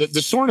mean,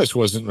 the soreness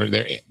wasn't really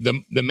there.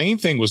 The main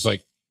thing was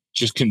like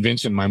just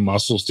convincing my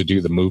muscles to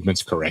do the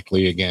movements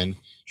correctly again.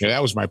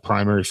 That was my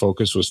primary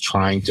focus, was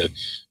trying to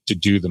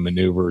do the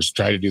maneuvers,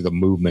 try to do the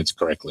movements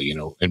correctly,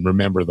 and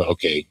remember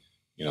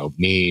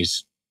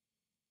knees,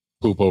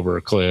 poop over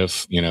a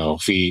cliff,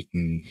 feet,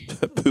 and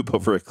poop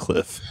over a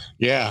cliff.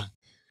 Yeah.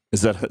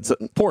 That's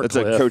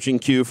a coaching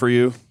cue for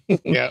you?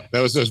 Yeah.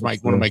 That was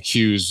one of my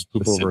cues,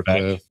 poop over a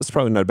cliff. That's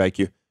probably not a bad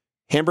cue.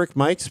 Hambrick,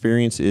 my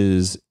experience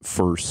is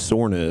for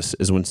soreness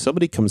is when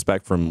somebody comes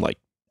back from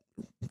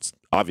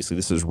obviously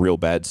this is real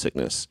bad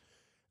sickness,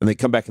 and they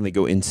come back and they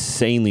go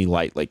insanely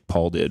light like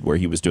Paul did, where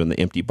he was doing the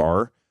empty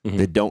bar. Mm-hmm.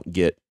 They don't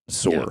get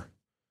sore.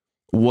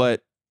 Yeah.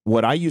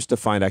 What I used to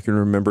find, I can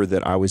remember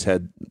that I always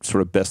had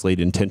sort of best laid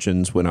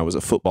intentions when I was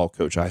a football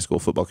coach, a high school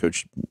football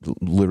coach,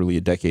 literally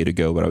a decade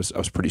ago, but I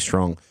was pretty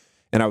strong.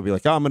 And I would be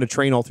like, I'm going to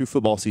train all through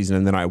football season.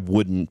 And then I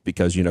wouldn't,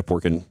 because you end up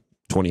working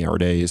 20-hour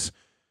days.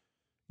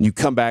 You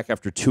come back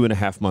after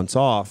 2.5 months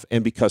off,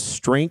 and because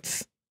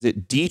strength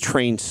that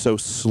detrains so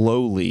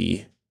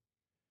slowly,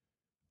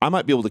 I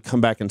might be able to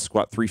come back and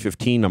squat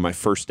 315 on my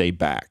first day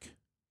back.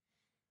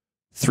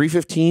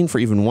 315 for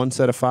even one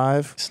set of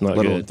 5, it's not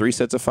let good. alone 3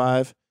 sets of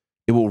 5,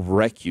 it will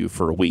wreck you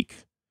for a week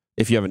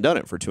if you haven't done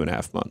it for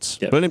 2.5 months.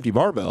 Yep. But an empty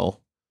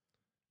barbell,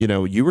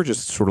 you were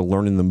just sort of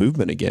learning the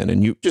movement again,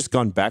 and you've just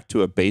gone back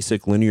to a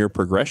basic linear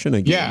progression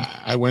again. Yeah,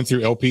 I went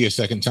through LP a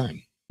second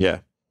time. Yeah.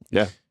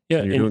 And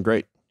you're doing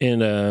great.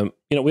 And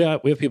we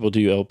have people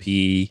do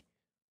LP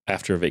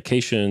after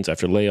vacations,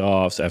 after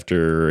layoffs,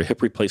 after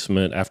hip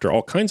replacement, after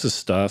all kinds of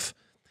stuff,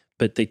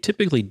 but they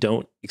typically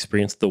don't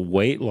experience the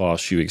weight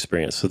loss you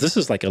experience. So this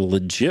is like a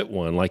legit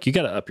one. Like, you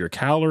got to up your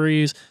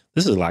calories.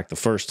 This is like the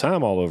first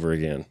time all over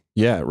again.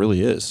 Yeah, it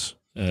really is.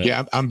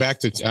 I'm back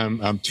to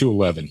I'm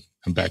 211.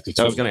 I'm back to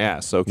 211. I was going to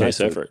ask. Okay,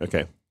 nice effort.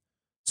 Okay,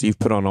 so you've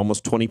put on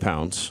almost 20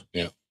 pounds.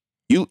 Yeah,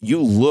 you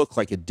look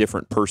like a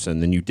different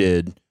person than you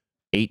did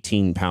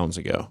 18 pounds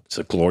ago. It's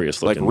a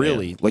glorious looking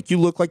really, man. like you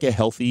look like a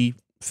healthy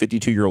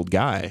 52-year-old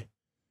guy.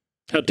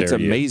 How dare it's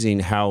you? amazing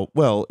how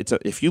well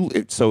if you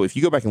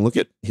go back and look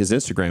at his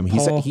Instagram,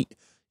 Paul,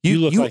 you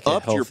look like a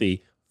upped your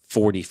healthy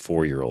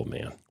 44-year-old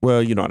man.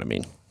 well, you know what I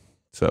mean.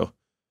 So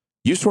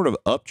you sort of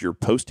upped your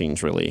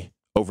postings really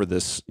over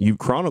this. You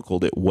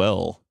chronicled it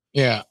well.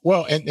 Yeah.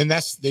 Well, and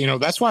that's,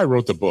 that's why I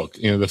wrote the book,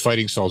 the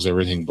Fighting Solves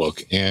Everything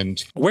book.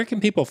 And Where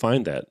can people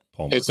find that,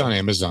 Paul? it's on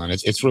Amazon.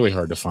 It's really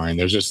hard to find.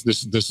 There's just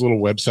this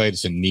little website.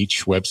 It's a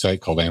niche website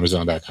called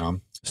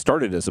Amazon.com.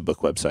 Started as a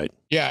book website.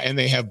 Yeah. And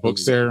they have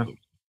books there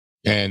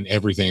and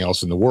everything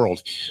else in the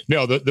world.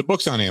 No, the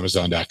book's on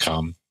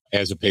Amazon.com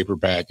as a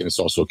paperback, and it's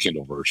also a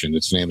Kindle version.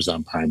 It's an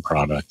Amazon Prime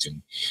product.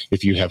 And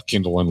if you have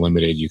Kindle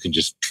Unlimited, you can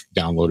just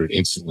download it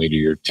instantly to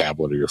your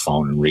tablet or your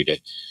phone and read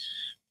it.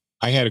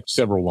 I had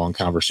several long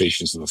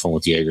conversations on the phone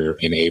with Yeager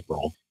in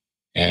April.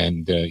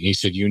 And he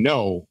said, he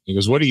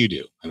goes, what do you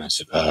do? And I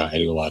said, I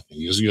do a lot of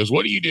things. He goes,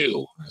 what do you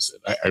do? And I said,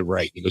 I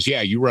write. He goes,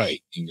 yeah, you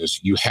write. He goes,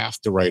 you have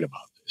to write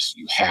about this.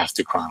 You have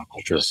to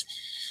chronicle this.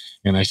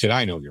 And I said,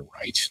 I know you're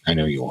right. I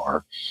know you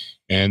are.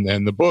 And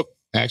then the book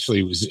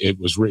actually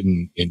was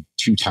written in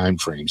 2 time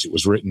frames. It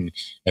was written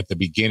at the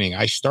beginning.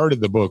 I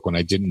started the book when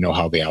I didn't know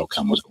how the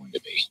outcome was going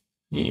to be.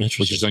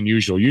 Which is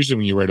unusual. Usually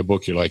when you write a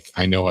book, you're like,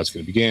 I know how it's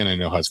going to begin. I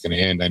know how it's going to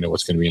end. I know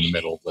what's going to be in the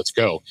middle. Let's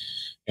go.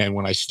 And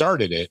when I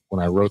started it, when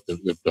I wrote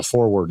the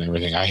foreword and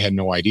everything, I had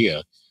no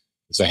idea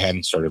because I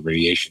hadn't started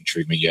radiation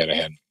treatment yet. I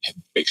hadn't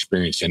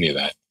experienced any of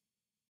that.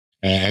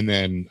 And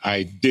then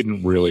I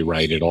didn't really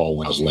write at all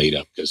when I was laid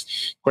up because,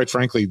 quite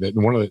frankly,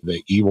 one of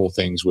the evil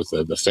things with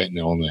the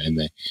fentanyl and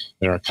the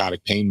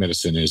narcotic pain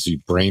medicine is the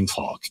brain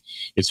fog.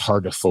 It's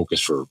hard to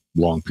focus for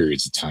long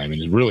periods of time.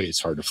 And it's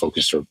hard to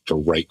focus to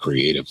write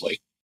creatively.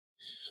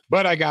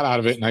 But I got out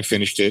of it and I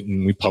finished it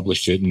and we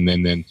published it.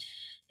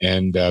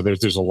 And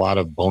there's a lot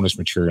of bonus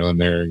material in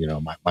there.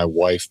 My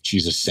wife,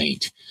 she's a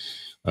saint.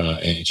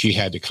 And she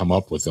had to come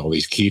up with all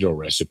these keto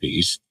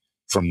recipes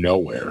from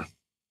nowhere.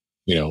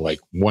 Like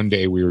one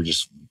day we were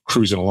just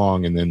cruising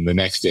along and then the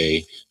next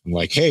day I'm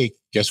like, hey,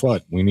 guess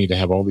what? We need to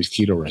have all these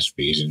keto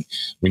recipes and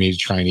we need to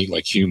try and eat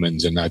like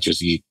humans and not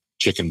just eat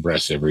chicken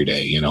breasts every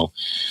day,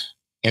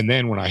 And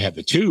then when I had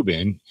the tube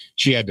in,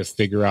 she had to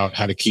figure out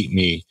how to keep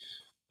me,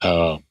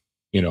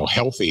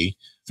 healthy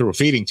through a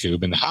feeding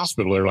tube. In the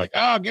hospital, they're like,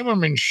 give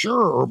them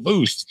Ensure or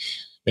Boost.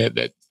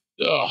 It's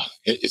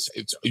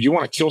you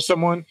want to kill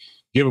someone,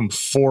 give them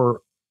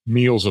 4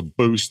 meals of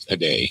Boost a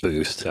day.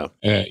 Boost.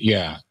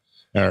 Yeah.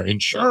 Or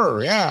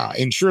ensure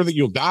that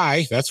you'll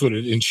die. That's what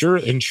it ensure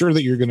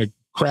that you're going to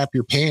crap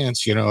your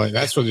pants.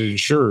 That's what it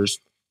ensures.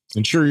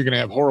 Ensure you're going to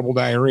have horrible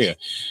diarrhea.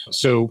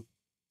 So,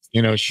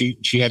 she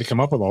had to come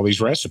up with all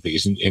these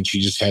recipes and she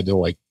just had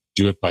to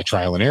do it by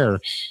trial and error.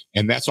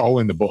 And that's all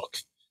in the book.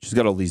 She's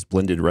got all these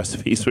blended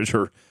recipes, which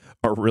are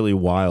really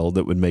wild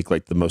that would make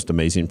the most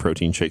amazing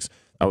protein shakes.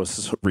 I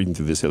was reading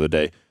through this the other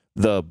day.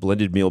 The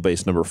blended meal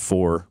base number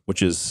 4,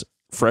 which is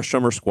fresh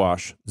summer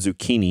squash,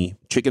 zucchini,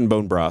 chicken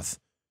bone broth,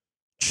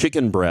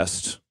 chicken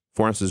breast,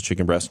 4 ounces of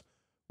chicken breast,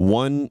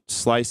 1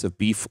 slice of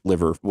beef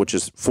liver, which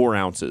is 4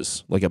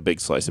 ounces, like a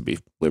big slice of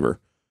beef liver,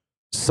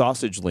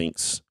 sausage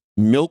links,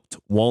 milked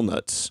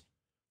walnuts,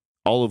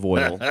 olive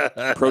oil,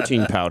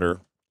 protein powder,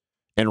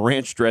 and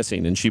ranch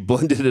dressing. And she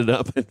blended it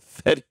up and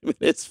fed him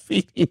in his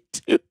feeding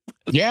tube.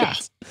 Yeah.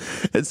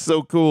 It's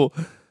so cool.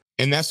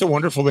 And that's the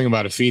wonderful thing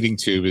about a feeding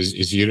tube is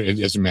it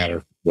doesn't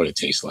matter what it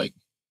tastes like.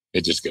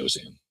 It just goes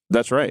in.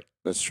 That's right.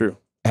 That's true.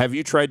 Have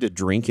you tried to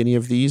drink any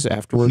of these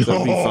afterwards? No.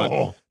 That'd be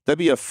fun. That'd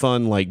be a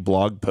fun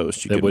blog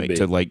post you could make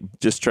to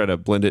just try to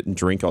blend it and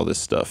drink all this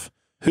stuff.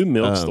 Who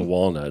milks the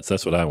walnuts?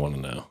 That's what I want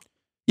to know.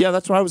 Yeah,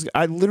 that's what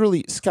I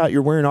literally, Scott,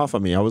 you're wearing off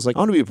on me. I was like, I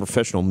want to be a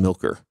professional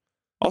milker.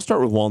 I'll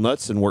start with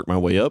walnuts and work my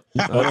way up.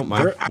 I don't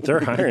mind. They're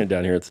hiring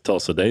down here at the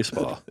Tulsa Day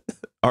Spa.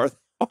 Are they?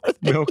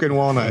 Milk and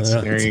walnuts.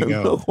 There you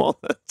go. Milk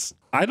walnuts.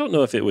 I don't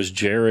know if it was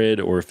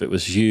Jared or if it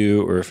was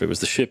you or if it was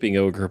the shipping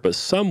ogre, but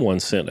someone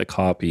sent a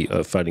copy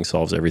of Fighting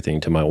Solves Everything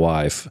to my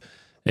wife.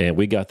 And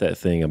we got that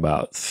thing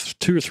about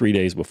 2 or 3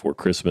 days before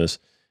Christmas.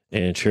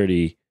 And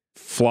Charity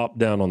flopped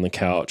down on the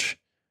couch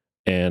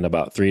and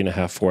about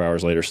 3.5, 4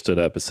 hours later stood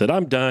up and said,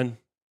 I'm done,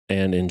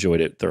 and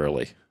enjoyed it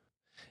thoroughly.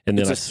 And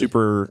then It's a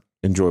super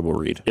enjoyable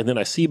read. And then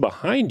I see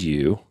behind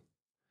you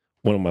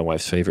one of my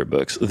wife's favorite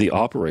books, The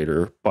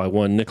Operator, by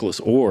one Nicholas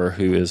Orr,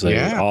 who is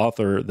an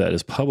author that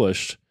is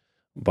published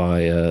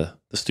by the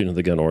Student of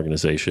the Gun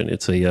organization.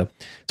 It's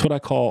what I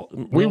call...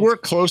 We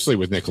work closely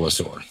with Nicholas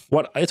Orr.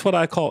 It's what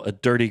I call a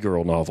dirty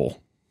girl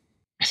novel.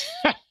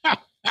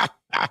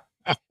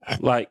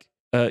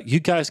 You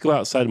guys go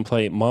outside and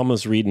play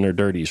Mama's Reading Her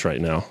Dirties right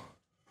now.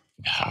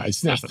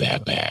 It's not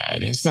that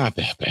bad. It's not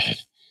that bad.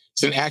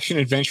 It's an action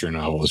adventure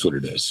novel is what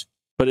it is.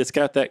 But it's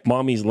got that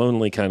mommy's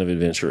lonely kind of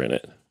adventure in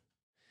it.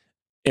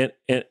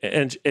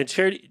 And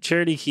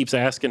Charity keeps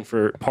asking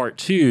for part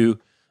 2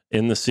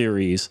 in the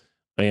series.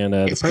 And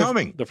it's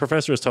coming. The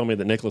professor has told me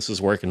that Nicholas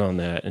is working on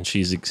that, and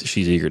she's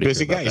eager to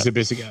busy hear about guy. that. He's a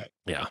busy guy.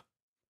 Yeah.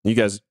 You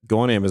guys go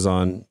on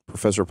Amazon.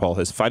 Professor Paul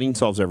has Fighting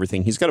Solves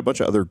Everything. He's got a bunch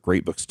of other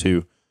great books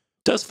too.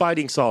 Does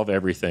fighting solve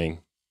everything?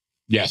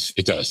 Yes,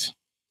 it does.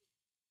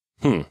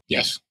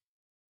 Yes.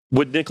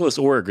 Would Nicholas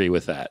Orr agree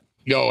with that?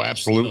 No,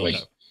 absolutely.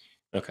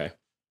 No. Okay.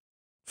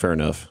 Fair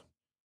enough.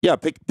 Yeah,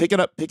 pick it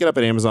up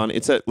at Amazon.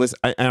 Listen,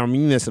 I don't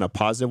mean this in a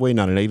positive way,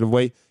 not a negative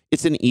way.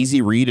 It's an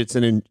easy read.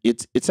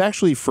 It's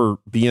actually, for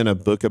being a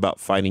book about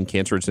fighting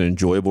cancer, it's an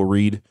enjoyable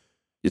read.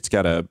 It's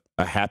got a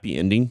happy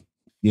ending,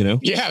 you know?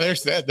 Yeah,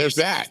 there's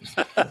that.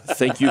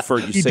 Thank you for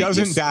He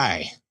doesn't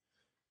die.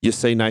 You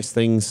say nice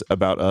things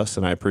about us,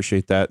 and I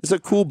appreciate that. It's a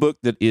cool book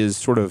that is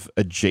sort of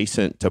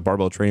adjacent to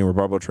barbell training, where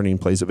barbell training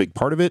plays a big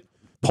part of it.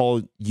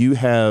 Paul, you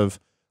have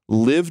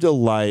lived a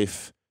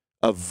life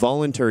of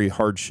voluntary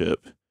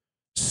hardship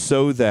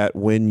so that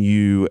when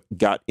you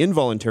got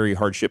involuntary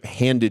hardship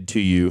handed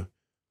to you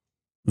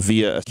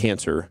via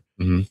cancer,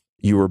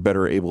 you were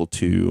better able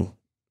to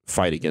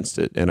fight against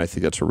it. And I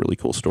think that's a really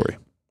cool story.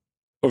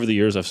 Over the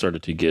years, I've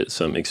started to get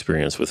some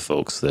experience with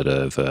folks that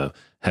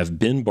have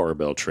been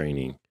barbell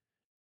training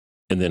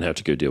and then have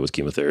to go deal with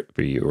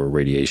chemotherapy or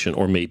radiation,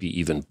 or maybe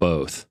even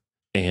both.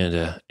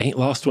 And ain't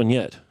lost one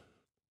yet.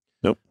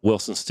 Nope.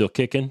 Wilson's still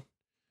kicking.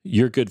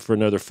 You're good for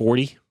another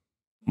 40.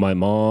 My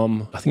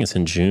mom, I think it's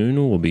in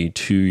June, will be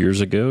 2 years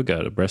ago,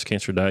 got a breast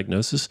cancer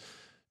diagnosis.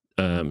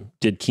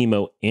 Did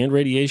chemo and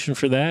radiation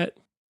for that.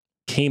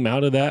 Came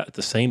out of that at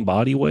the same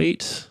body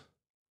weight.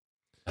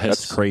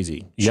 That's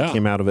crazy. She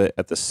came out of it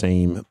at the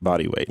same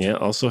body weight. Yeah,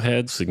 also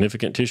had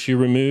significant tissue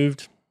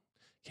removed.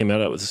 Came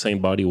out of it with the same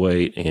body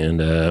weight,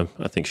 and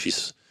I think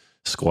she's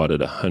squatted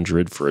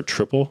 100 for a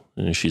triple,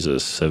 and she's a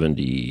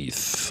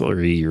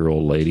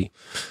 73-year-old lady.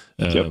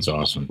 That's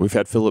awesome. We've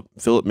had Philip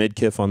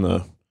Midkiff on I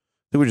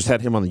think we just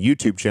had him on the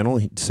YouTube channel.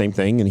 Same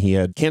thing, and he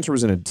had cancer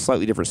was in a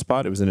slightly different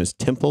spot. It was in his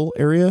temple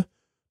area.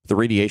 The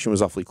radiation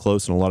was awfully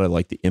close, and a lot of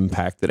like the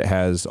impact that it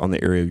has on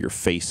the area of your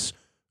face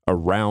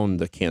around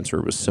the cancer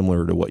was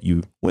similar to what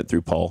you went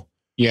through, Paul.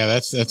 Yeah,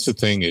 that's the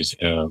thing is,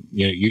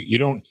 you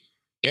don't.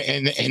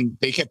 And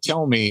they kept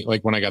telling me,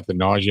 like, when I got the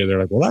nausea, they're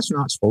like, well, that's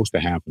not supposed to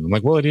happen. I'm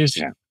like, well, it is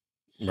happening.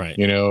 Right.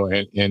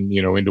 And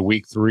into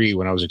week 3,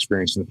 when I was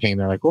experiencing the pain,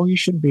 they're like, oh, you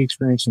shouldn't be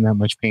experiencing that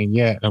much pain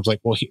yet. And I was like,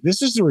 well,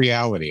 this is the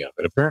reality of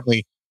it.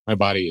 Apparently my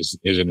body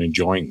isn't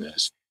enjoying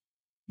this.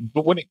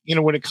 But when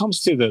it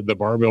comes to the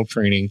barbell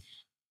training,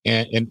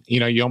 and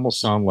you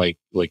almost sound like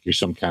you're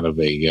some kind of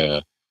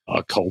a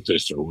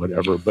cultist or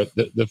whatever. But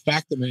the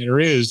fact of the matter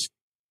is,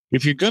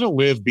 if you're going to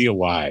live, be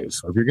alive.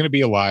 Or if you're going to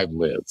be alive,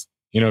 live.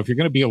 If you're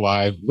going to be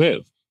alive,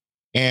 live.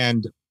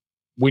 And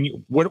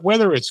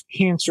whether it's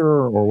cancer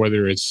or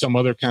whether it's some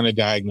other kind of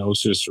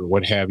diagnosis or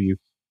what have you,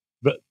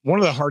 but one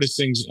of the hardest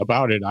things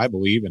about it, I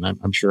believe, and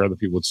I'm sure other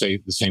people would say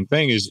the same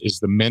thing, is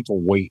the mental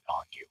weight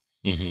on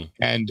you. Mm-hmm.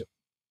 And,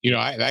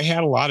 I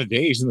had a lot of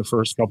days in the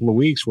first couple of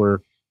weeks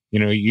where,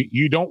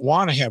 you don't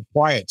want to have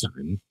quiet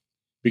time,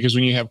 because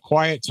when you have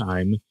quiet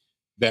time,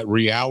 that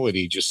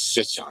reality just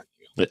sits on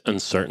you. The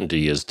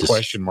uncertainty is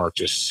question mark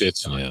just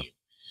sits on you.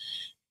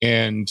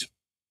 And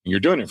you're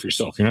doing it for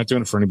yourself. You're not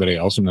doing it for anybody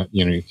else. I'm not,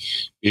 it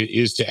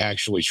is to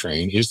actually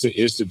train, is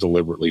to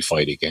deliberately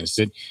fight against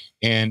it.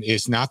 And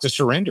it's not to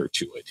surrender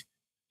to it.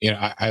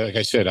 I like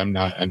I said, I'm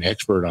not an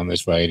expert on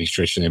this by any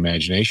stretch of the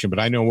imagination, but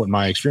I know what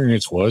my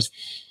experience was.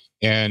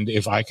 And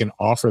if I can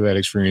offer that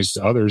experience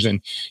to others,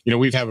 and,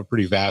 we have a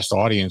pretty vast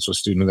audience with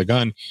Student of the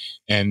Gun.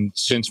 And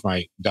since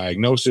my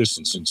diagnosis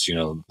and since,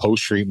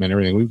 post-treatment,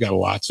 everything, we've got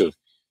lots of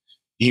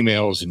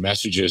emails and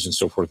messages and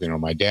so forth.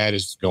 My dad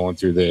is going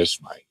through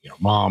this, my,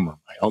 mom or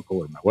my uncle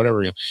or my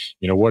whatever,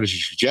 what is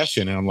your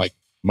suggestion? And I'm like,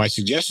 my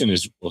suggestion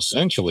is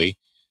essentially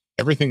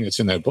everything that's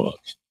in that book.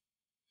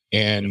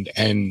 And,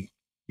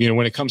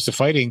 when it comes to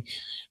fighting,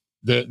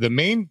 the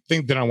main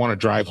thing that I want to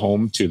drive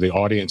home to the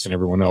audience and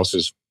everyone else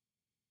is,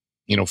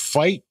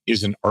 fight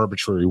is an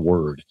arbitrary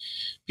word.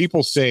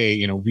 People say,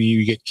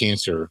 you get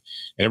cancer,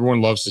 and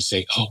everyone loves to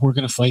say, oh, we're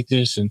going to fight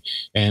this. And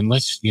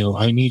let's,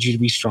 I need you to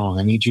be strong.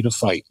 I need you to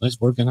fight.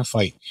 We're going to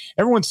fight.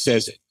 Everyone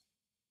says it.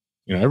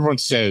 Everyone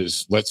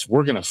says,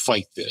 we're going to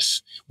fight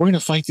this. We're going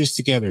to fight this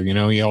together.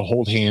 You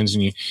hold hands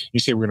and you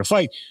say, we're going to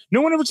fight.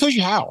 No one ever tells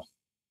you how.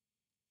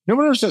 No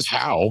one ever says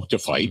how to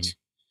fight.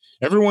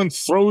 Mm-hmm. Everyone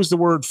throws the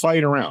word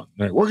fight around.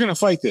 Right? We're going to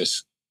fight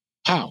this.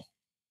 How?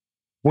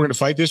 We're going to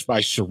fight this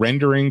by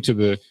surrendering to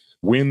the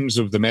whims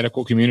of the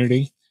medical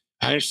community.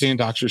 I understand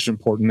doctors are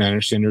important. I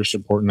understand nurses are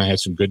important. I had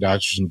some good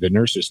doctors and good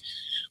nurses.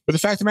 But the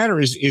fact of the matter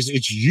is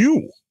it's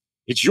you.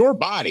 It's your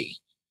body.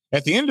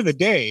 At the end of the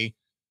day,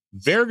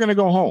 they're going to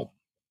go home.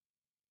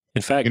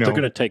 In fact, they're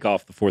going to take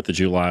off the 4th of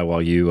July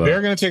while you...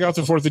 They're going to take off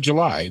the 4th of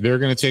July. They're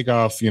going to take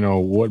off,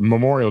 what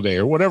Memorial Day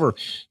or whatever.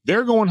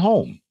 They're going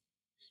home.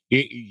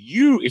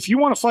 If you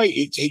want to fight,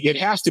 it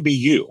has to be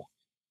you.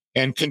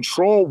 And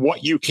control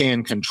what you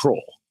can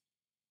control.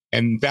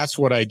 And that's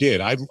what I did.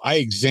 I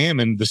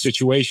examined the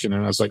situation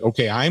and I was like,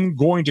 okay, I'm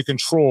going to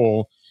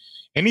control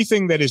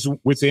anything that is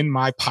within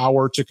my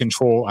power to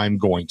control. I'm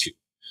going to.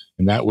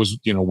 And that was,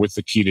 with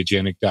the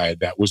ketogenic diet,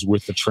 that was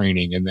with the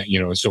training and that,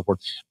 and so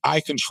forth.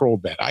 I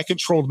controlled that. I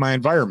controlled my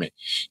environment.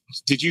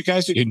 Did you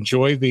guys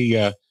enjoy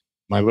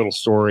my little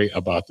story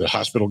about the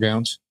hospital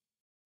gowns?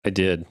 I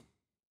did.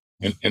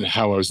 And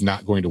how I was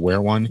not going to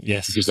wear one?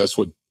 Yes. Because that's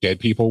what dead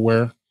people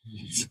wear.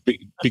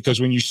 because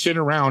when you sit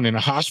around in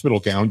a hospital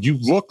gown, you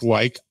look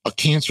like a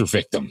cancer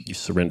victim. You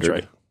surrendered.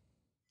 Right.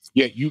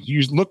 Yeah,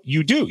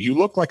 you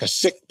look like a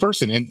sick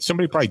person, and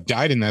somebody probably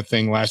died in that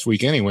thing last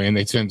week anyway, and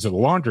they sent it to the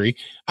laundry.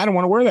 I don't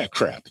want to wear that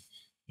crap,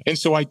 and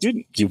so I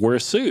didn't. You wear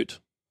a suit.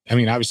 I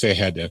mean, obviously, I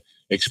had to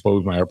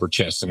expose my upper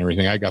chest and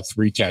everything. I got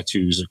 3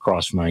 tattoos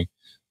across my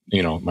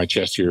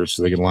chest here,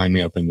 so they could line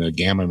me up in the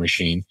gamma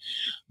machine.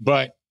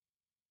 But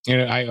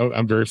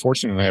I'm very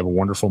fortunate. I have a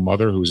wonderful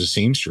mother who's a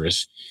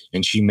seamstress,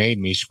 and she made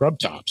me scrub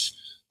tops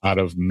out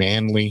of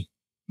manly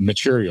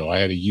material. I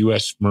had a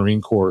U.S.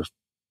 Marine Corps,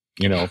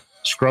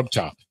 scrub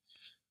top.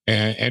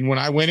 And when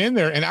I went in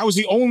there, and I was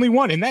the only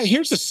one, and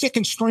here's the sick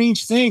and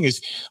strange thing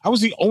is I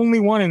was the only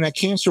one in that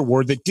cancer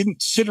ward that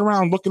didn't sit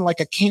around looking like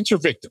a cancer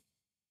victim.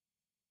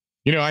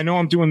 I know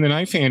I'm doing the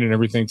knife hand and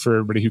everything for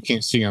everybody who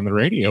can't see on the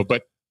radio,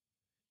 but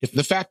if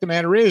the fact of the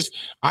matter is,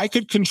 I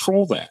could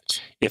control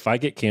that. If I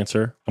get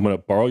cancer, I'm going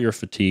to borrow your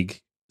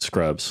fatigue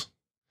scrubs,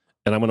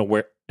 and I'm going to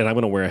wear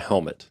a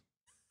helmet.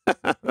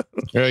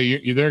 They're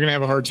going to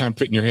have a hard time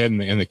putting your head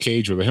in the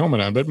cage with a helmet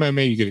on, but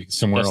maybe you get it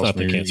somewhere else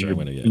in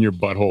your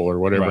butthole or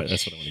whatever. Right,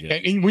 that's what I want to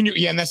get. And when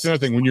and that's another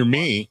thing. When you're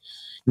me,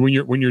 when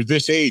you're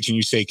this age and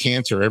you say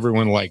cancer,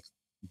 everyone like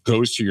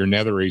goes to your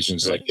nether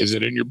regions like, is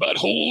it in your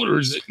butthole or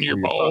is it in your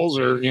balls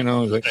or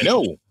like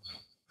no,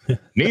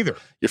 neither.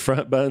 Your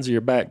front buns or your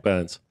back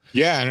buns?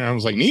 Yeah, and I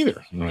was like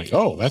neither. I'm like,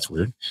 oh, that's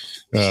weird.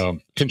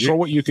 Control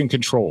what you can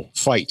control.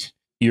 Fight.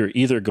 You're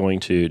either going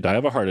to die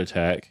of a heart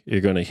attack,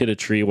 you're going to hit a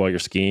tree while you're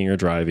skiing or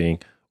driving,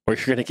 or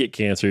you're going to get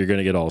cancer, you're going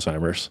to get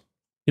Alzheimer's.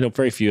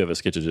 Very few of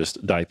us get to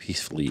just die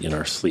peacefully in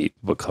our sleep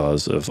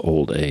because of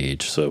old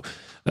age. So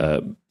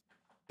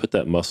put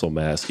that muscle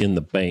mass in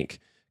the bank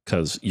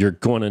because you're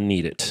going to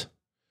need it.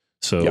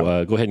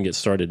 So go ahead and get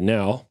started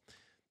now.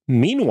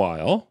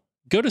 Meanwhile,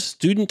 go to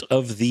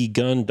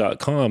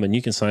studentofthegun.com and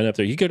you can sign up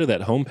there. You go to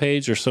that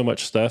homepage, there's so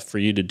much stuff for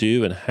you to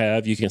do and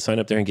have. You can sign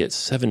up there and get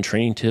 7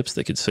 training tips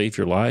that could save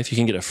your life. You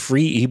can get a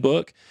free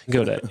ebook.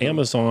 Go to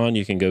Amazon.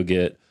 You can go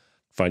get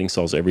Fighting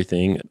Solves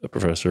Everything,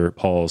 Professor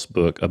Paul's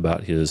book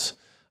about his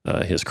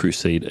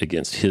crusade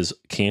against his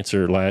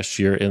cancer last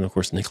year. And of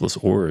course, Nicholas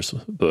Orr's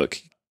book.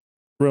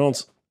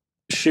 Reynolds,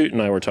 Shoot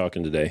and I were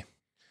talking today.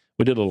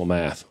 We did a little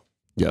math.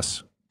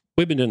 Yes.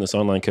 We've been doing this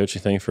online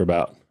coaching thing for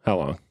about how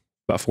long?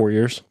 About 4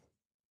 years?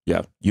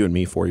 Yeah. You and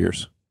me, 4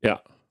 years. Yeah.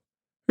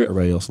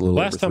 Everybody else a little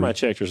Last over time 3. I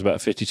checked, there's about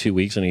 52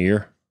 weeks in a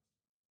year.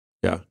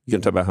 Yeah. You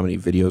can talk about how many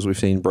videos we've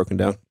seen broken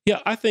down? Yeah.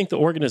 I think the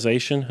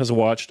organization has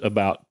watched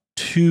about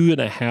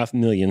 2.5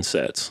 million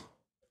sets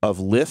Of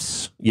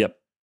lifts? Yep.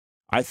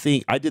 I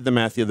think I did the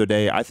math the other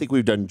day. I think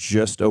we've done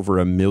just over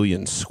 1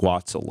 million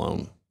squats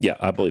alone. Yeah,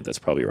 I believe that's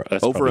probably right.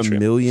 That's over probably 1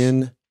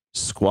 million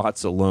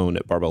squats alone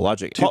at Barbell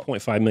Logic.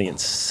 2.5 million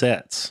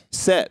sets.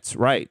 Sets,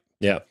 right.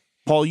 Yeah.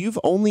 Paul, you've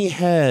only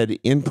had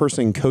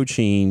in-person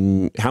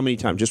coaching how many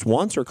times? Just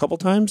once or a couple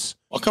times?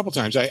 A couple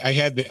times. I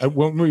had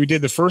when we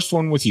did the first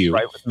one with you.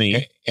 Right, with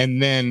me.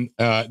 And then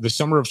the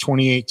summer of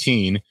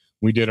 2018,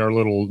 we did our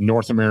little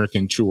North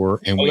American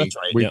tour, and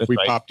we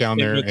popped down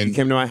there and you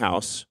came to my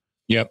house.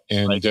 Yep,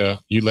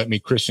 and you let me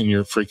christen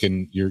your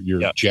freaking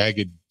your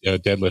jagged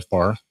deadlift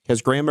bar.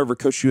 Has Graham ever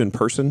coached you in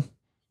person?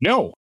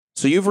 No.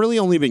 So you've really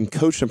only been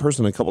coached in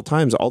person a couple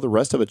times. All the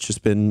rest of it's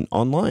just been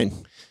online.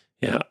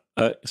 Yeah.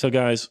 So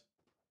guys,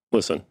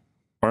 listen,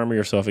 armor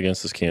yourself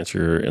against this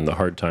cancer and the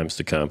hard times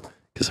to come,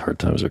 because hard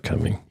times are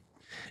coming.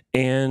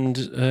 And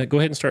go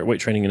ahead and start weight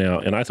training now.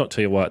 And I don't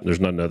tell you what, there's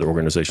not another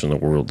organization in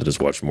the world that has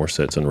watched more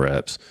sets and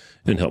reps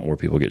and helped more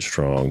people get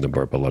strong than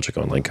Barbell Logic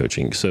Online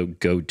Coaching. So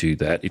go do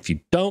that. If you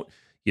don't,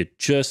 you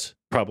just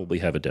probably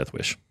have a death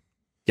wish.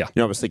 Yeah.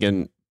 I was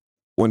thinking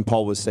when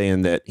Paul was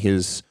saying that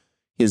his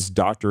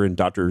doctor and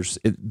doctors,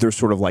 they're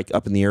sort of like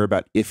up in the air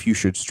about if you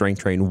should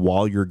strength train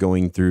while you're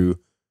going through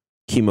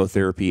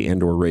chemotherapy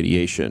and or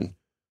radiation.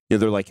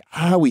 They're like,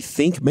 we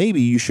think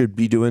maybe you should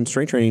be doing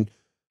strength training.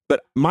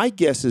 But my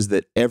guess is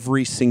that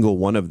every single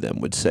one of them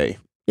would say,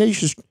 yeah, you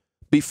should,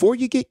 before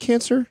you get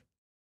cancer,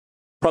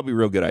 probably a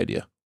real good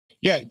idea.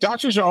 Yeah,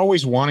 doctors are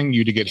always wanting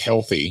you to get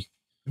healthy.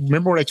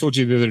 Remember what I told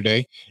you the other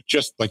day?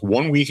 Just like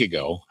 1 week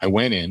ago, I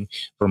went in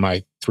for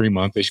my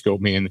 3-month. They scoped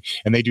me and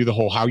they do the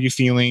whole, how you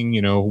feeling?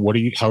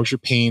 How's your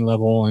pain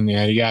level? And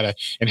yada, yada.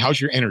 And how's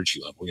your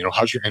energy level?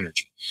 How's your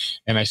energy?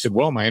 And I said,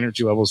 well, my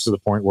energy level is to the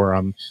point where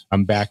I'm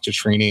back to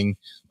training.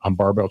 I'm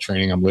barbell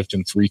training. I'm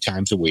lifting 3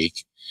 times a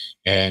week.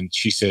 And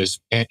she says,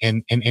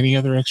 and any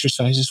other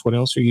exercises? What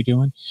else are you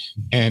doing?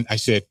 And I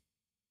said,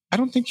 I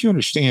don't think you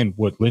understand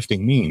what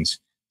lifting means.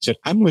 I said,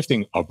 I'm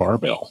lifting a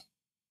barbell.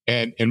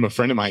 And my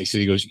friend of mine,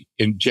 he goes,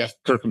 and Jeff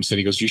Kirkham said,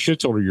 he goes, you should have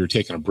told her you were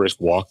taking a brisk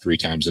walk 3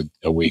 times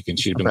a week. And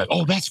she'd have been like,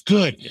 oh, that's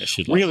good. Yeah,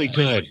 she'd really that.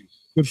 good.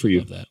 Good for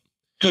you. That.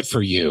 Good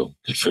for you.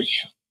 Good for you.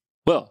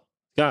 Well,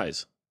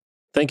 guys,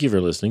 thank you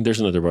for listening. There's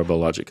another Barbell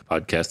Logic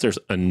podcast. There's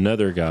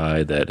another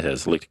guy that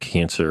has licked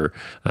cancer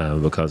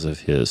because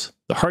of the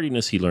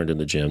hardiness he learned in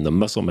the gym, the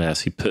muscle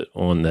mass he put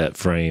on that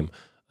frame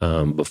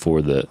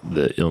before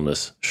the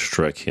illness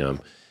struck him.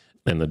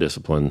 and the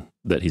discipline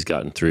that he's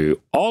gotten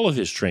through all of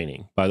his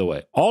training. By the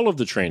way, all of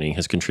the training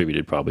has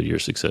contributed probably to your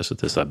success with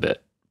this, I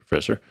bet,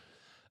 Professor.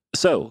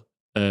 So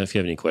if you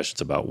have any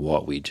questions about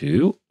what we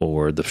do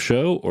or the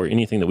show or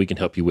anything that we can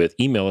help you with,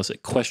 email us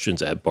at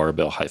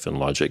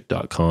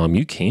questions@barbell-logic.com.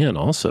 You can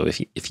also, if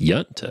you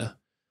want to,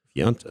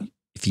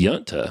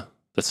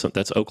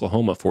 that's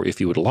Oklahoma for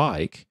if you would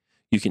like,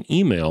 you can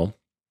email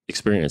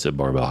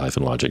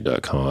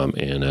experience@barbell-logic.com,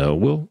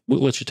 and we'll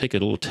let you take a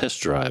little test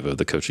drive of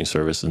the coaching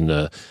service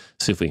and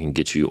see if we can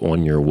get you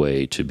on your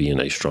way to being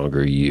a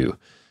stronger you.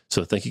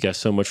 So thank you guys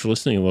so much for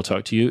listening, and we'll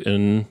talk to you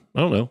in,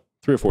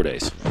 3 or 4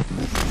 days.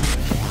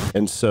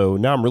 And so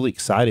now I'm really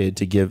excited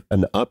to give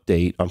an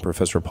update on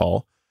Professor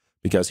Paul,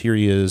 because here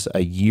he is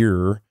a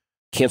year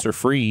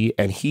cancer-free,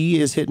 and he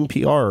is hitting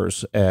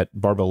PRs at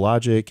Barbell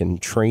Logic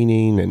and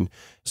training. And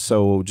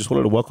so just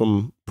wanted to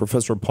welcome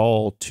Professor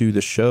Paul to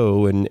the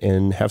show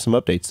and have some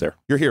updates there.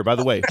 You're here, by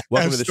the way.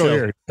 Welcome to the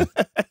show.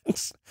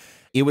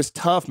 It was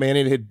tough, man.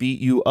 It had beat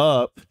you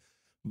up,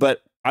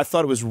 but I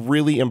thought it was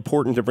really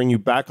important to bring you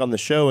back on the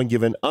show and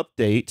give an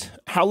update.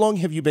 How long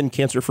have you been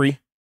cancer-free?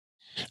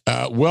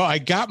 Well, I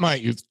got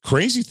my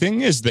crazy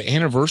thing is the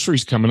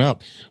anniversary's coming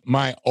up.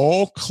 My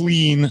all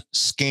clean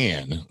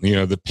scan,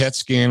 the PET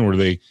scan where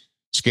they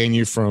scan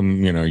you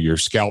from, your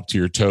scalp to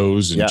your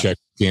toes and check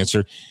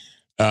cancer.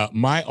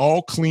 My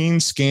all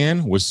clean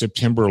scan was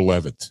September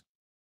 11th.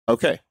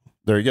 Okay.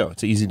 There you go.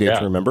 It's an easy date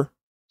to remember.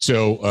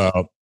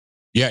 So,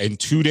 in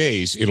 2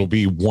 days, it'll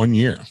be 1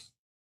 year.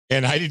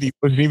 And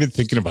wasn't even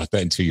thinking about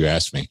that until you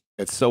asked me.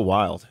 It's so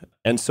wild.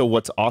 And so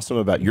what's awesome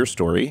about your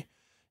story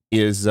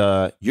is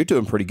you're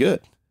doing pretty good.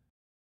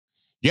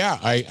 Yeah,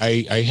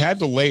 I had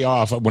to lay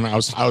off when I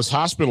was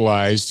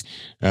hospitalized,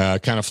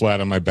 kind of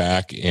flat on my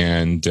back,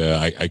 and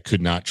I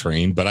could not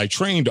train. But I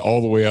trained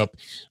all the way up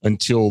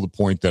until the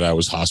point that I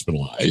was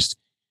hospitalized.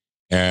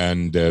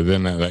 And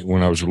then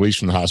when I was released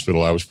from the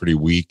hospital, I was pretty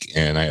weak,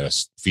 and I had a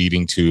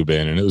feeding tube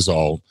in, and it was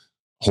all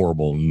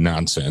horrible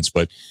nonsense.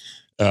 But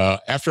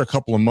after a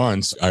couple of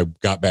months, I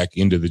got back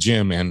into the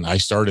gym, and I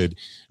started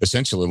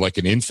essentially like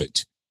an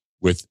infant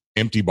with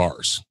empty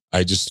bars.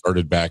 I just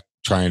started back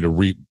trying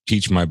to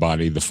teach my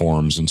body the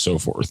forms and so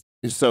forth.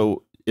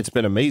 So it's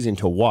been amazing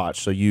to watch.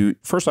 So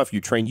first off,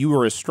 you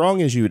were as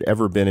strong as you had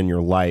ever been in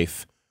your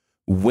life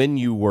when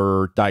you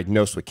were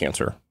diagnosed with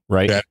cancer,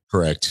 right? That's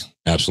correct.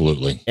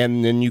 Absolutely.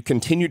 And then you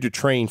continued to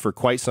train for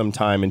quite some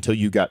time until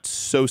you got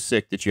so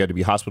sick that you had to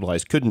be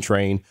hospitalized, couldn't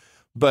train.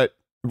 But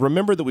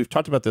remember that we've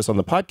talked about this on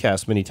the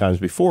podcast many times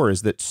before,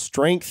 is that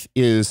strength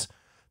is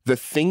the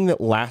thing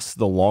that lasts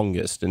the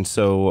longest. And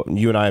so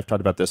you and I have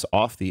talked about this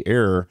off the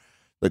air,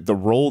 like the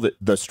role that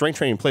the strength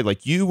training played.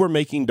 Like you were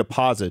making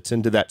deposits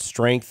into that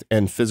strength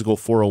and physical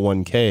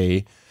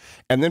 401k.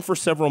 And then for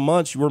several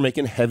months, you were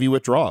making heavy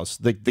withdrawals.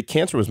 The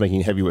cancer was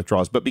making heavy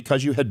withdrawals. But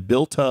because you had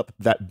built up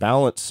that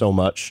balance so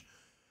much,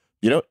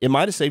 it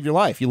might have saved your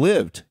life. You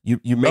lived.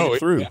 You made it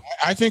through.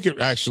 I think it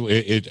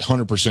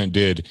 100%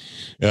 did.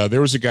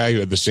 There was a guy who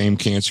had the same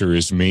cancer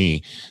as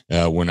me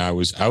when I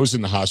was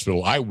in the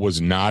hospital. I was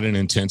not in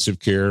intensive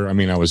care. I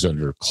mean, I was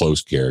under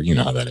close care. You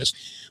know how that is.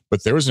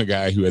 But there was a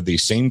guy who had the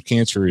same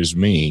cancer as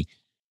me,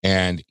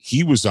 and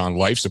he was on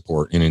life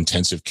support in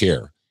intensive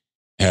care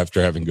after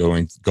having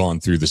gone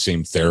through the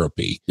same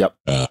therapy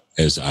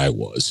as I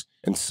was.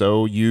 And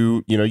so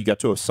you got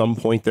to some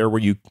point there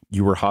where you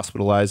were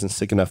hospitalized and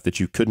sick enough that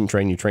you couldn't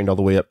train. You trained all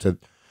the way up to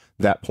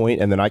that point.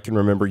 And then I can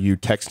remember you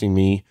texting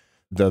me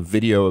the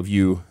video of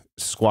you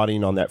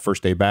squatting on that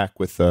first day back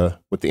with the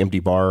empty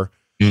bar.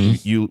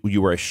 Mm-hmm.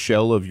 You were a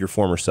shell of your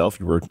former self.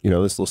 You were, this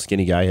little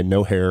skinny guy, had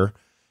no hair,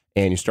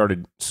 and you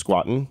started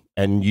squatting,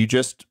 and you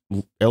just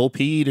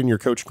LP'd in your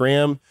Coach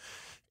Graham.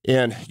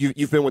 And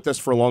you've been with us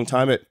for a long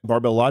time at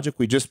Barbell Logic.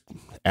 We just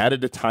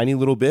added a tiny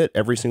little bit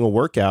every single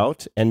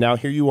workout. And now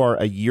here you are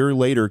a year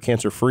later,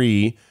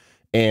 cancer-free.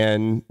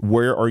 And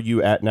where are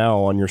you at now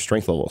on your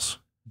strength levels?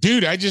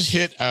 Dude, I just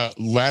hit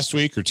last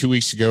week or 2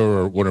 weeks ago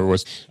or whatever it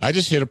was. I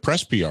just hit a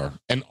press PR,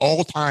 an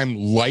all-time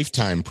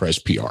lifetime press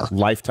PR.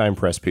 Lifetime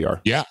press PR.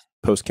 Yeah.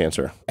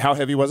 Post-cancer. How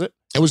heavy was it?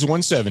 It was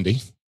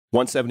 170.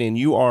 170. And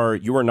you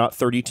are not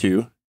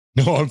 32.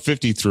 No, I'm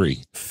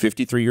 53.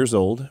 53 years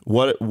old.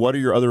 What are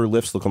your other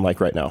lifts looking like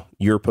right now?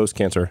 Your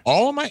post-cancer.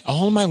 All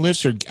of my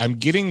lifts I'm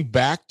getting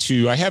back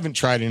to, I haven't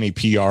tried any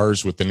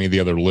PRs with any of the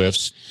other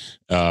lifts.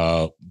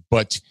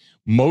 But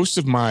most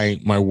of my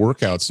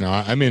workouts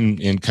now, I'm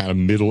in kind of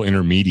middle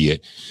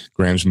intermediate.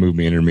 Graham's moved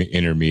me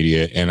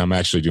intermediate, and I'm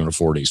actually doing a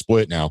 4-day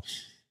split now.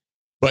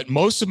 But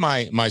most of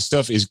my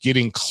stuff is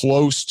getting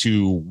close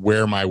to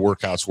where my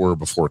workouts were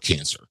before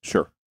cancer.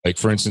 Sure. Like,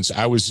 for instance,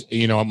 I was,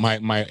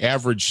 my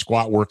average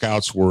squat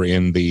workouts were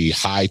in the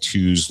high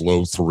 2s,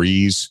 low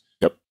 3s.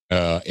 Yep.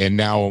 And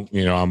now,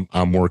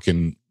 I'm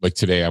working, like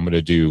today, I'm going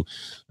to do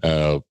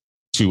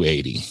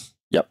 280.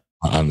 Yep.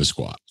 On the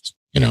squat,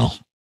 And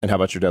how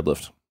about your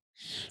deadlift?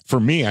 For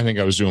me, I think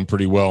I was doing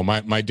pretty well.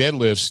 My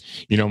deadlifts,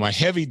 my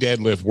heavy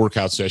deadlift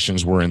workout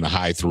sessions were in the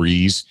high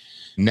 3s.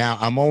 Now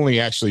I'm only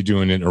actually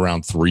doing it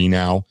around 3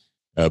 now.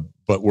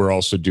 But we're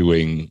also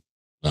doing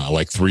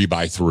like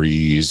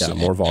 3x3s. Yeah,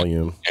 more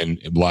volume. And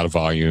a lot of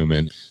volume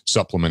and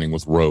supplementing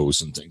with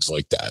rows and things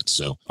like that.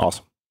 So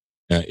awesome.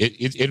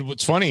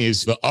 What's funny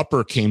is the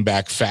upper came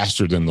back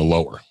faster than the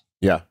lower.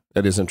 Yeah,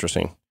 that is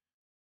interesting.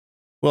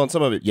 Well, and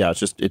some of it, yeah, it's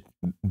just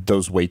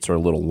those weights are a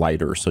little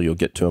lighter, so you'll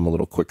get to them a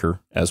little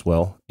quicker as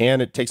well.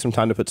 And it takes some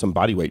time to put some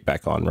body weight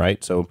back on,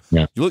 right? So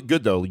you look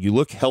good, though. You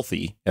look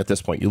healthy at this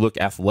point. You look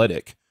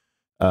athletic.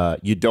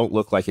 You don't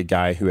look like a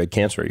guy who had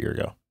cancer a year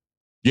ago.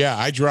 Yeah,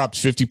 I dropped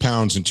 50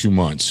 pounds in 2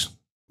 months.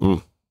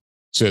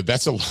 So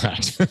that's a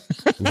lot.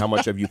 And how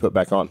much have you put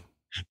back on?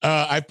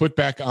 I put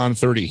back on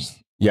 30.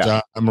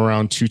 Yeah. I'm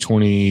around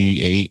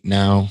 228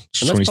 now.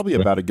 And that's probably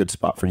about a good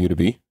spot for you to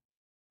be.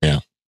 Yeah.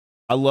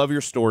 I love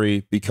your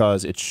story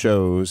because it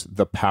shows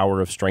the power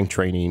of strength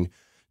training,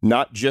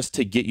 not just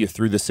to get you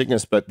through the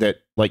sickness, but that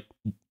like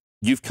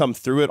you've come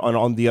through it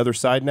on the other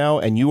side now,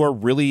 and you are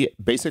really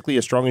basically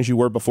as strong as you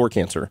were before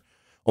cancer.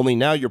 Only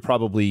now you're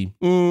probably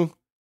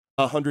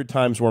 100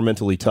 times more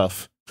mentally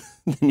tough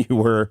than you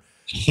were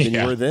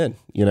then,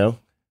 you know?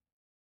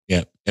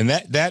 Yeah. And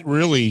that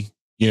really,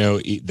 you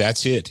know,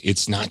 that's it.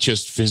 It's not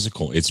just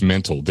physical, it's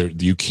mental.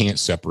 You can't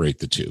separate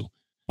the two.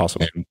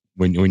 Awesome. And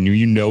when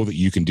you know that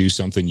you can do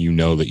something, you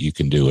know that you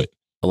can do it.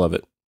 I love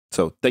it.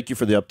 So thank you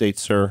for the update,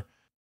 sir.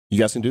 You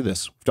guys can do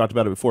this. We've talked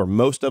about it before.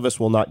 Most of us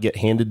will not get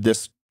handed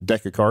this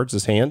deck of cards,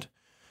 this hand,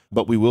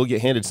 but we will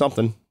get handed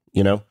something.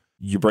 You know,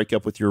 you break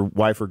up with your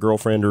wife or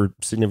girlfriend or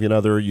significant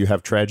other, you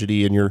have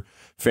tragedy in your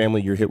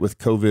family, you're hit with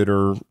COVID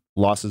or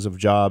losses of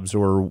jobs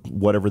or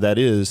whatever that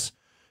is.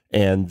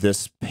 And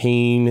this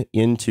pain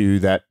into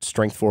that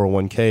Strength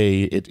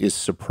 401k, it is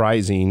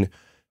surprising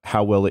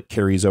how well it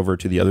carries over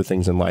to the other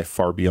things in life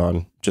far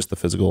beyond just the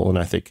physical. And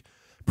I think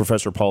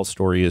Professor Paul's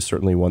story is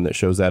certainly one that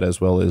shows that,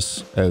 as well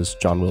as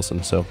John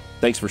Wilson. So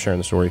thanks for sharing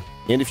the story.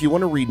 And if you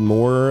want to read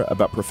more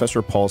about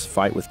Professor Paul's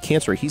fight with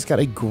cancer, he's got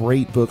a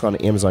great book on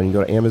Amazon. You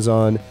can go to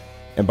Amazon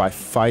and buy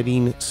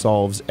Fighting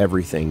Solves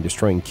Everything,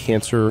 Destroying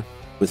Cancer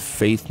with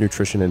Faith,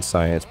 Nutrition, and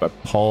Science by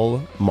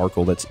Paul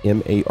Markel. That's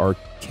Markel.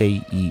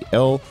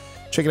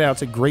 Check it out.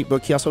 It's a great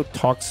book. He also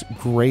talks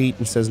great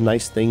and says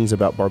nice things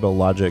about Barbell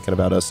Logic and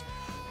about us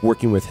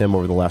working with him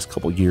over the last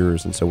couple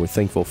years. And so we're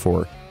thankful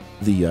for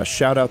the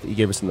shout out that he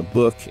gave us in the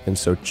book. And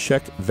so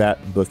check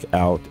that book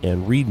out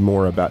and read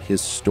more about his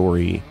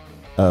story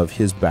of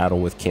his battle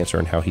with cancer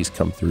and how he's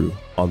come through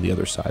on the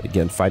other side.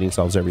 Again, Fighting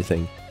Solves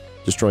Everything,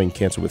 Destroying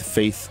Cancer with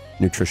Faith,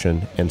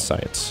 Nutrition, and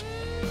Science.